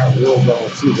 It's in that world level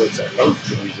too, but it's about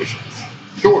the musicians.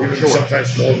 Sure, sure.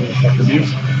 Sometimes more than fucking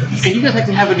music. And you guys like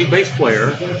to have a new bass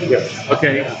player. Yes.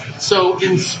 Okay. So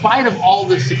in spite of all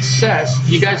this success,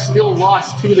 you guys still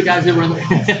lost two of the guys that were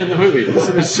in the movie.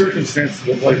 Listen, the circumstances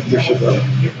of life push it up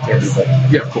to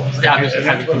everybody. Yeah, of course. Yeah, I'm just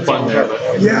having some fun there.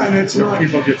 But, Yeah, and it's not.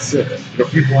 People get sick.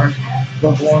 People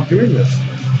don't belong doing this.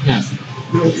 yeah.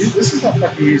 This is not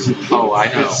fucking easy. To do. Oh,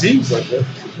 I know. It seems like it.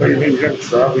 But you mean, you got to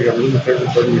travel, you got to live with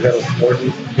everybody, you got to afford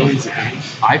millions of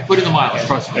things. I put in the miles,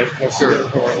 trust me. And plus, Sure. you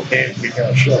got to go on and we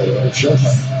got a show. It's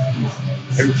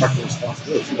showtime. Every fucking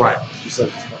responsibility. Right.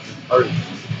 Besides it's fucking party.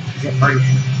 It's not party.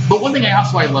 But one thing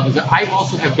I love is that I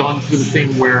also have gone through the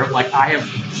thing where, like, I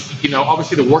have,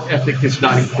 obviously the work ethic is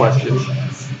not in question.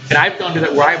 And I've gone to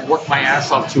that where I've worked my ass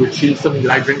off to achieve something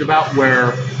that I dreamed about,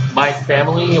 where my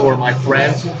family or my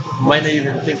friends might not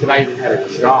even think that I even had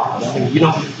a job. I mean,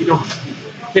 you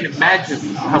can imagine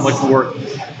how much work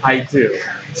I do.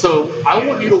 So I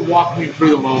want you to walk me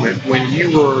through the moment when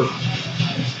you were,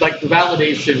 like, the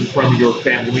validation from your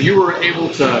family, when you were able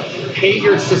to pay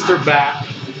your sister back.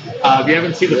 If you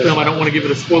haven't seen the film, I don't want to give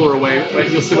it a spoiler away, but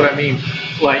you'll see what I mean.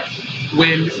 Like,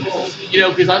 when,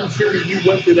 because I'm sure you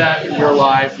went through that in your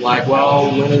life, like, well,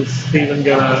 when is Steven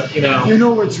gonna, You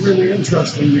know what's really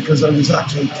interesting, because I was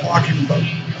actually talking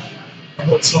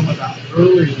about some of that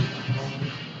earlier.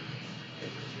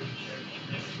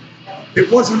 It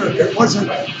wasn't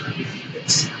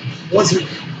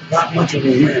that much of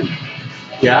a win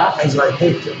Yeah? as I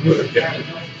hoped it would have been.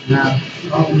 Yeah.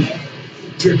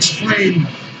 To explain,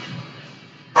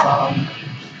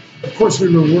 of course,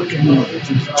 we were working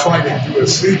to try to do a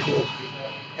sequel,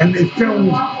 and they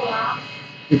filmed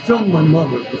my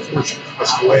mother before she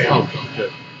passed away. Oh,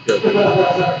 good.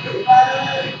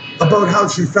 About how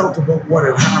she felt about what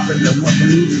had happened and what the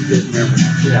movie did and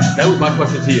everything. Yeah, that was my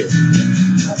question to you.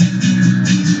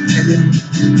 And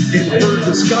in her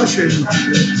discussion,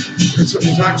 it was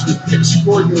actually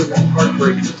extraordinarily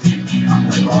heartbreaking.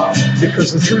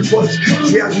 Because the truth was,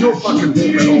 she had no fucking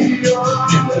hope at all.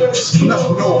 No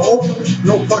hope,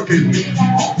 no fucking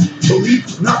belief,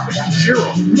 nothing,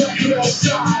 zero.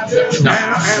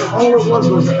 And all it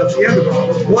was at the end of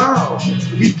it, wow,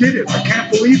 he did it. I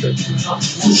can't believe it.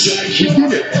 He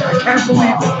did it. I can't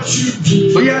believe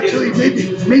it. But actually,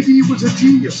 maybe he was a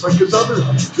genius like his other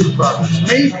two brothers.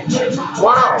 Maybe.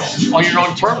 Wow. On your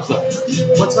own terms, though.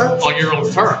 What's that? On your own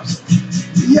terms.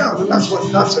 Yeah, but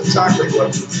that's exactly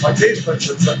what my bass player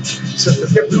said. The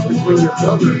difference between your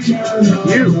brothers and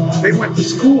you, they went to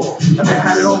school and they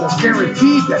had it almost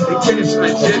guaranteed that they finished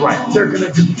that shit. Right. They're going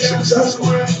to be successful.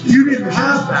 You didn't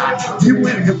have that. You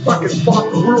went and fucking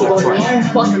fought the world on your own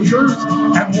fucking terms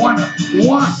and won.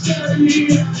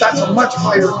 That's a much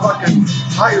higher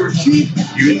achievement.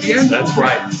 You at the end. That's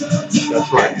right.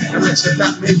 That's right. And I said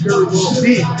that may very well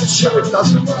be, so it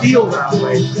doesn't feel that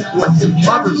way. What your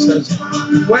mother says,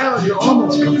 well, you're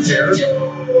almost compared,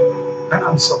 and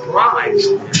I'm surprised.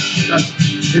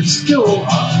 It's still.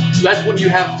 That's when you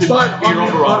have to But be your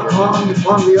own barometer.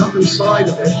 on the other side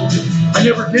of it, I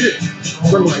never did it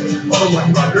for my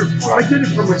brother. I did it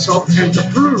for myself and to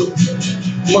prove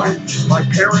my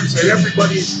parents and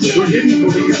everybody who didn't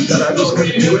believe that I was going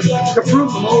to do it, to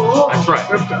prove them all wrong. That's right.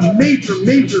 The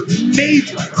major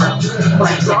part of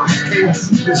my drive came is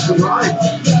derived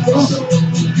from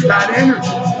that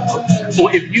energy.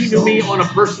 Well, if you knew me on a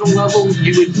personal level,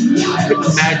 you couldn't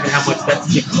imagine how much that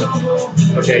sticks to me.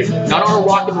 Okay? Not on a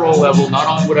rock and roll level, not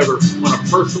on whatever, on a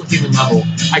personal human level.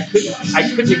 I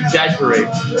couldn't exaggerate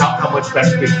how much that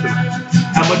sticks to me.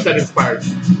 How much that inspired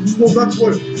me. Well, that's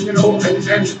what, it's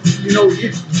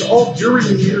all during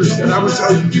the years that I was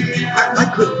out,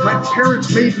 my parents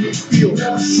made me feel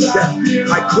that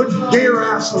I couldn't dare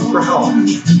ask them for help.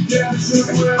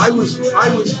 I was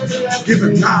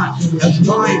given that as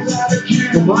my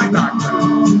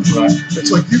background. Right.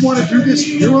 It's like, you want to do this,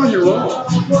 you're on your own.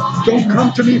 Don't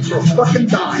come to me for a fucking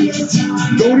dime.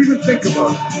 Don't even think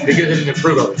about it. Because they didn't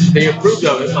approve of it. They approved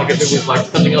of it like if it was like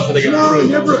something else that they No,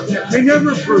 approved. they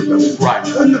never approved of it. Right.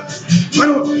 We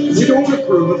don't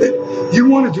approve of it. You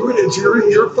want to do it, it's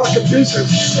your fucking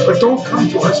business. But don't come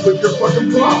to us with your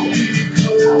fucking problems.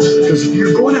 Because if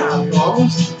you're going to have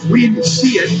problems, we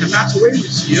see it, and that's the way we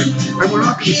see it, and we're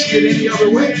not going to see it any other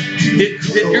way.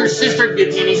 Did your sister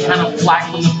get any kind of flack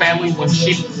from the family when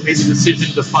she made the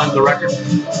decision to fund the record?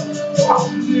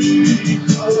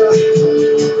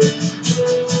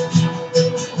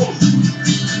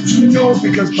 No,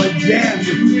 because by then,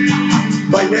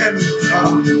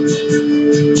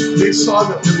 they saw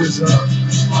that there was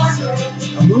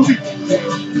a movie.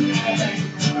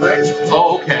 Right?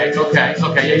 Oh, okay. Yeah, I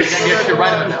guess you're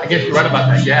right about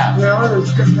that. Yeah. Well,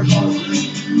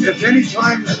 if any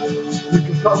time that you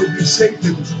can probably be safe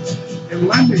in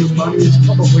lending him money is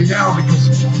probably now, because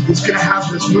he's going to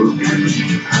have this movie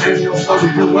and he'll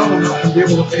probably do well enough and be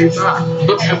able to pay back.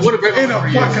 And what a great In a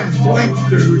fucking blink,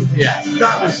 dude. Yeah.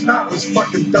 That was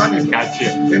fucking done. Gotcha.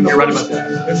 In the You're right first, about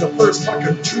that. In the first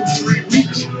fucking 2-3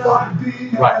 weeks,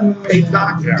 Right. paid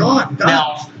back, gone. Done.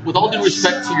 Now, with all due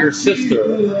respect to your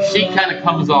sister, she kind of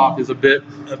comes off as a bit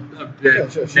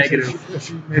negative.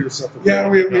 She made herself. Yeah,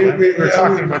 we were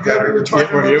talking about that. We were talking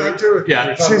about that too.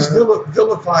 Yeah. She's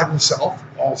vilified herself.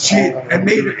 And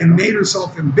made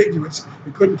herself ambiguous.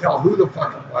 You couldn't tell who the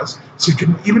fuck it was. So you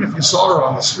could, even if you saw her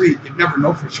on the street, you'd never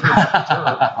know for sure.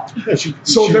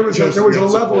 So there was a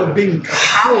level of being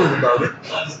coward about it,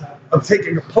 of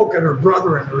taking a poke at her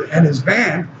brother and his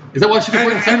band. Is that why she could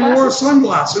wear and wore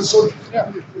sunglasses?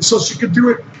 sunglasses, so she could do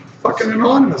it fucking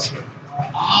anonymously.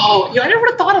 Oh, I never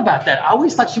would have thought about that. I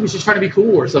always thought she was just trying to be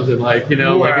cool or something, like, like it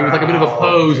was like a bit of a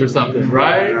pose or something,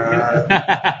 right?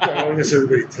 I guess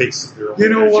everybody takes their own. You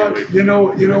know what? You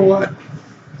know what?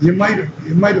 You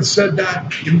might have said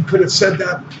that. You could have said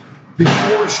that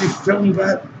before she filmed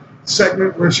that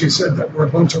segment where she said that we're a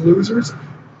bunch of losers.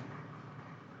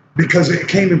 Because it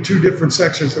came in two different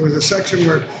sections. There was a section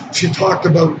where she talked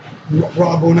about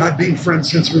Robbo and I being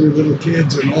friends since we were little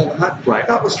kids and all that. Right.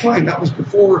 That was fine. That was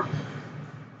before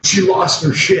she lost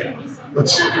her shit.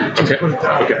 Let's just put it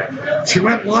that way. Okay. She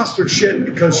went and lost her shit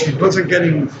because she wasn't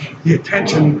getting the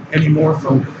attention anymore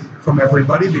from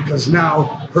everybody, because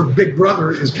now her big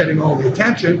brother is getting all the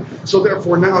attention. So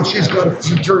therefore now she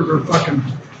turned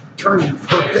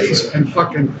her face and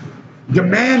fucking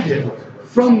demanded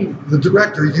from the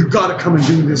director, you got to come and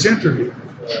do this interview.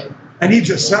 And he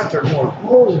just sat there going,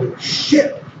 holy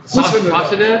shit. Listen to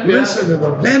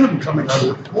the venom coming out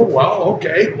of it. Oh, wow,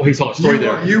 okay. Well, he saw a story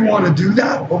there. You want to do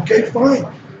that? Okay, fine.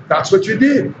 That's what you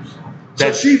did.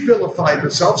 So she vilified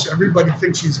herself, so everybody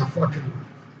thinks she's an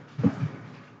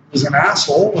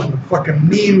asshole and fucking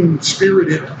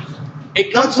mean-spirited.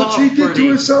 That's what she did to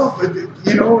herself.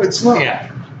 It's not.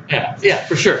 Yeah,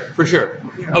 for sure.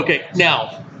 Yeah. Okay,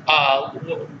 now,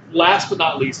 last but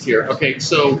not least here. Okay,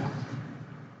 so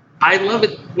I love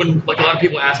it when, like, a lot of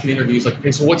people ask in interviews, like,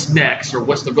 okay, so what's next, or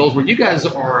what's the goals? Where you guys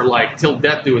are like till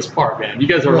death do us part, man. You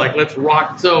guys are like, let's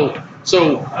rock. So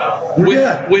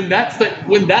when that's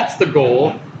the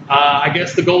goal, I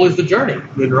guess the goal is the journey,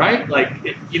 then, right? Like,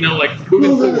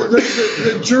 moving forward.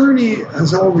 The journey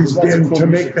has always been to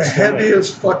make the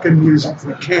heaviest fucking music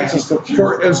we can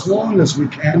for as long as we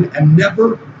can, and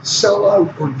never sell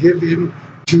out or give in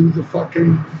to the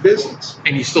fucking business.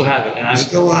 And you still have it. And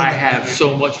I have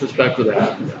so much respect for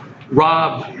that.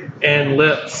 Rob and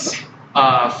Lips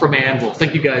from Anvil,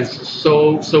 thank you guys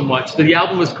so much. The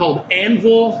album is called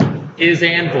Anvil is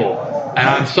Anvil. And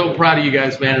I'm so proud of you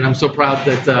guys, man. And I'm so proud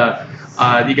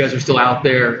that you guys are still out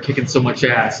there kicking so much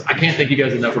ass. I can't thank you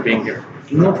guys enough for being here.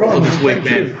 No problem. This week,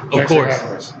 man. Of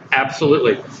course.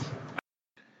 Absolutely.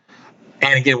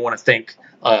 And again, I want to thank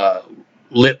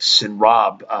Lips and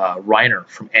Rob Reiner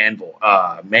from Anvil.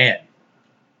 Man,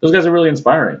 those guys are really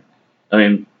inspiring. I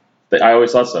mean, I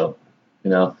always thought so.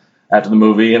 After the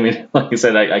movie, I mean, like you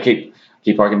said, I keep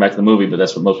harking back to the movie, but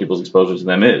that's what most people's exposure to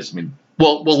them is. I mean,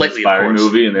 well, lately, inspiring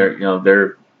movie, and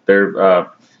their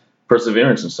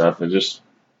perseverance and stuff. It just,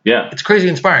 it's crazy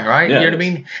inspiring, right? Yeah, you know what I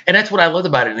mean? And that's what I loved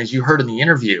about it. And as you heard in the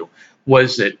interview,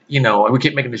 was that we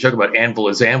keep making the joke about Anvil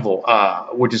is Anvil,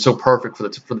 which is so perfect for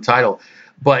the title.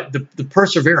 But the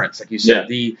perseverance, like you said,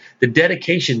 the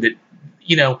dedication that,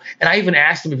 and I even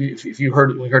asked him if you heard,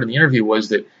 when we heard in the interview, was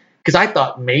that, because I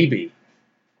thought maybe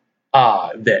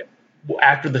that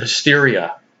after the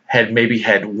hysteria had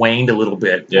waned a little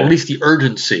bit, or at least the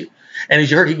urgency. And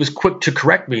as you heard, he was quick to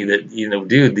correct me that,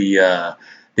 dude, the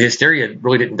hysteria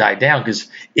really didn't die down, because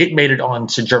it made it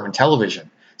onto German television.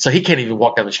 So he can't even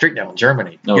walk down the street now in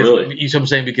Germany. Oh, really? You see what I'm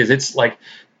saying? Because it's like,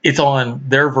 it's on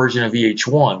their version of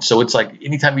VH1. So it's like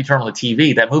anytime you turn on the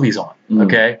TV, that movie's on. Mm.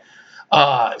 Okay.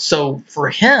 So for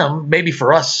him, maybe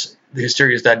for us, the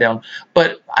hysteria's died down.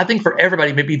 But I think for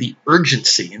everybody, maybe the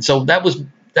urgency. And so that was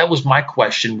my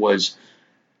question, was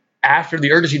after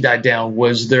the urgency died down,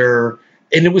 was there,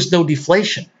 and there was no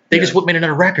deflation. They just made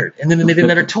another record, and then they did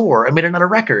another tour and made another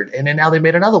record. And then now they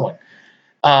made another one.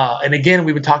 And again,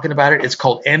 we've been talking about it. It's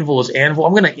called Anvil is Anvil.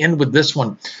 I'm going to end with this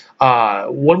one.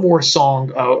 One more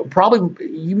song. Probably,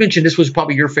 you mentioned this was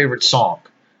probably your favorite song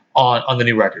on the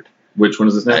new record. Which one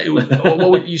is this now?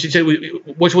 What you should say?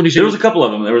 Which one? There was a couple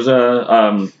of them. There was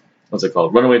a what's it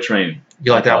called? Runaway Train.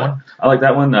 You like that one? I like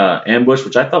that one. Ambush,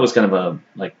 which I thought was kind of a,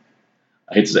 like,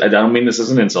 I don't mean this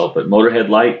as an insult, but Motorhead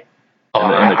Light.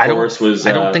 And the chorus was.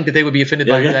 I don't think that they would be offended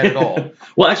by that at all.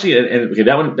 Well, actually,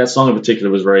 that song in particular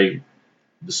was very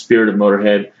the spirit of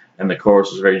Motorhead, and the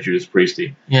chorus was very Judas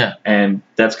Priesty. Yeah. And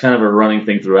that's kind of a running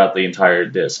thing throughout the entire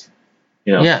disc.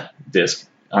 Yeah. Disc.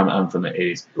 I'm from the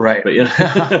 80s. Right. But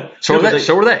yeah. So were they.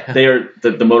 So were they. They are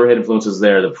the Motorhead influence is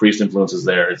there, the Priest influence is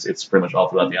there. It's pretty much all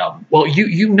throughout the album. Well,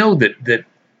 you know that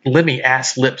Lemmy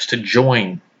asked Lips to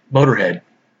join Motorhead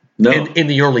No, in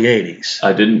the early 80s.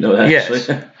 I didn't know that. Yes.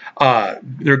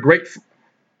 They're great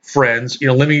friends.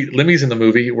 Lemmy's in the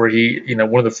movie where he,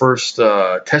 one of the first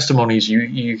testimonies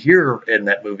you hear in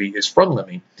that movie is from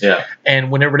Lemmy. Yeah.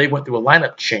 And whenever they went through a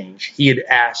lineup change, he had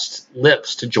asked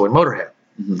Lips to join Motorhead.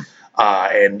 Mm-hmm.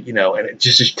 And it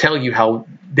just to tell you how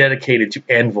dedicated to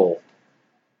Anvil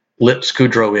Lips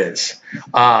Kudrow is.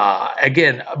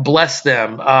 Again, bless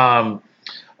them. Want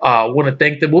to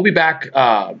thank them. We'll be back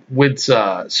with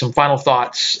some final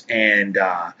thoughts and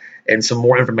some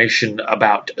more information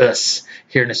about us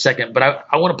here in a second. But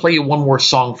I want to play you one more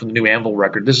song from the new Anvil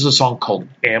record. This is a song called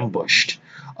Ambushed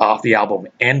off the album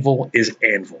Anvil is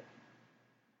Anvil.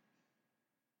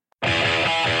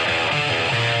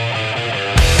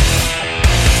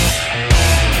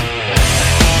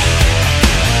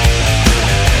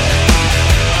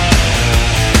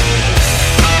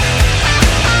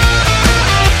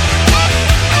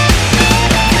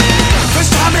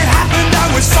 First time it happened,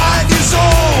 I was 5 years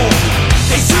old.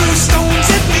 They threw stones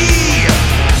at me.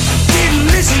 Didn't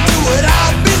listen to what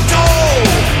I'd been told.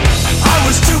 I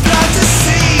was too blind to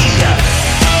see.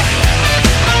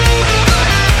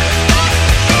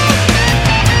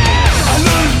 I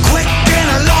learned quick and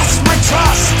I lost my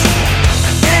trust.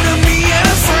 Enemy and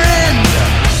a friend.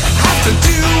 Have to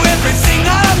do everything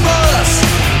I must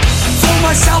for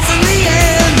myself in the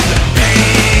end.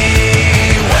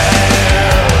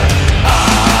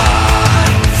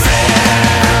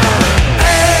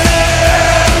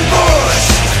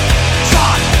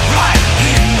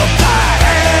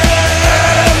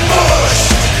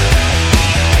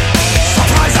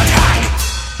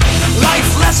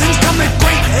 Lessons come at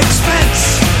great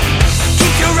expense.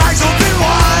 Keep your eyes open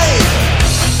wide.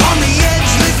 On the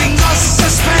edge, living the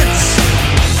suspense.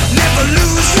 Never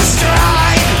lose your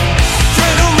stride.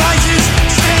 Threat arises,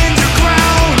 stand your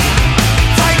ground.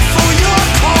 Fight for your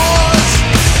cause.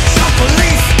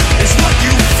 Self-belief is what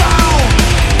you found.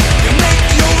 You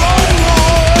make your own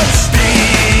laws.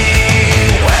 Beware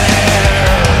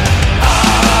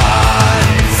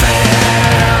unfair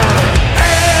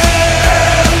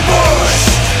ambush.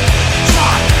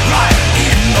 Shot right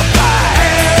in the back.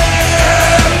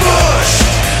 Ambush.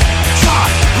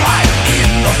 Shot right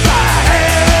in the back.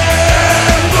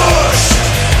 Ambush.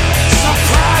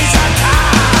 Surprise attack.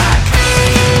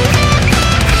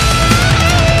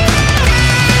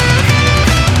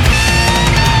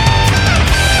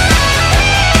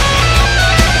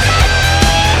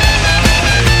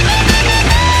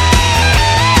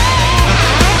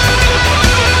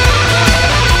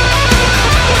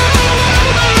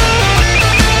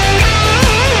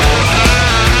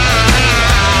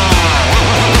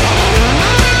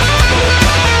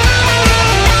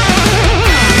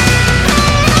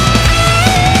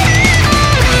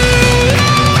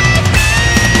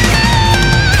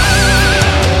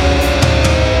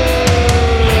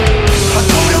 A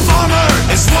coat of armor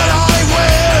is what I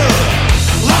wear.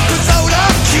 Locked without a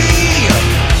key.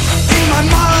 In my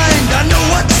mind, I know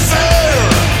what's fair.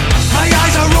 My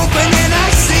eyes are open and I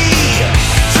see.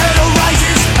 Threat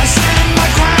arises, I stand my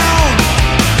ground.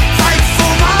 Fight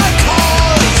for my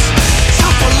cause.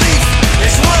 Self-belief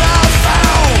is what I've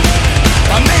found.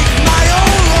 I make my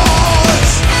own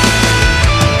laws.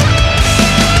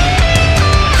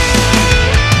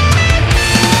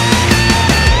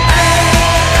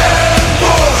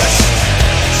 Ambush.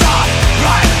 Shot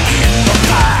right in the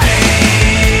back.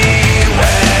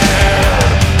 Beware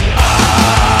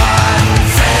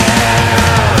unfair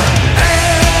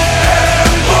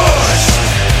ambush.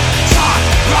 Shot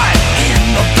right in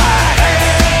the back.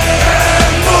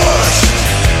 Ambush.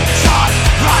 Shot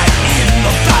right in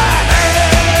the back.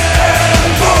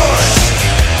 Ambush.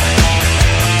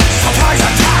 Surprise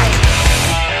attack.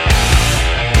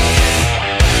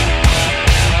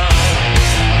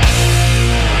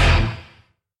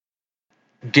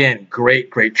 Again,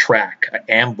 great track,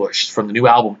 Ambushed from the new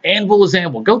album Anvil is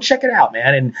Anvil. Go check it out,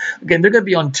 man. And again, they're going to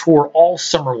be on tour all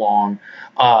summer long.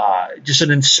 Just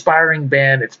an inspiring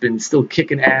band that's been still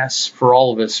kicking ass for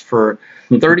all of us for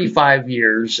 35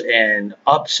 years, and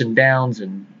ups and downs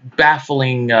and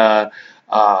baffling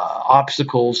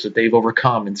obstacles that they've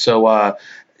overcome. And so and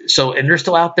they're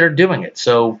still out there doing it.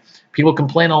 So people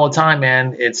complain all the time,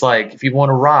 man. It's like, if you want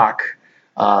to rock,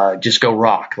 just go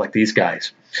rock like these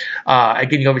guys.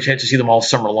 Again, you have a chance to see them all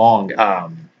summer long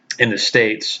in the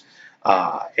States.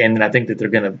 And then I think that they're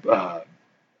going to.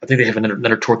 I think they have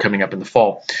another tour coming up in the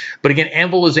fall. But again,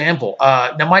 Anvil is Anvil.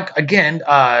 Now, Mike, again,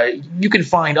 you can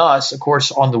find us, of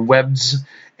course, on the webs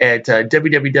at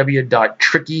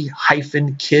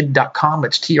www.tricky-kid.com.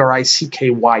 It's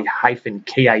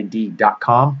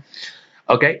tricky-kid.com.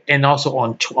 Okay, and also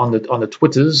on the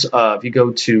Twitters. If you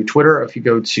go to Twitter, if you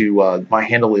go to my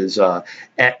handle is @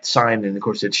 and of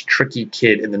course it's Tricky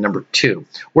Kid and the number 2.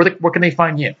 Where can they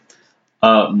find you?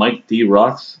 Mike D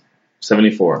Rocks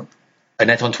 74. And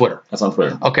that's on Twitter. That's on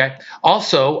Twitter. Okay.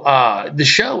 Also, the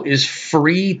show is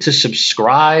free to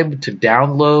subscribe, to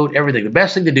download, everything. The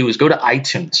best thing to do is go to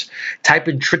iTunes, type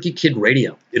in Tricky Kid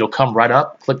Radio. It'll come right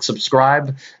up. Click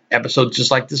subscribe. Episodes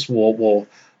just like this will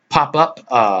pop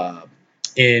up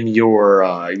in your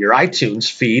iTunes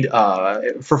feed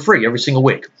for free every single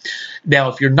week. Now,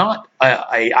 if you're not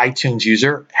a iTunes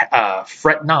user,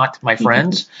 fret not, my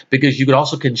friends, because you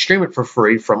also can stream it for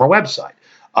free from our website.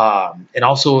 And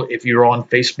also, if you're on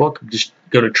Facebook, just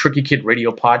go to Tricky Kid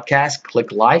Radio Podcast,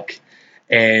 click like,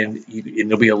 and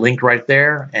there'll be a link right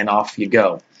there, and off you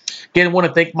go. Again, I want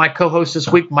to thank my co-host this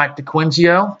week, Mike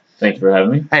DeQuinzio. Thank you for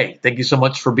having me. Hey, thank you so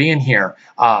much for being here.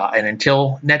 And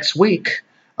until next week,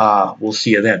 we'll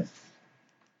see you then.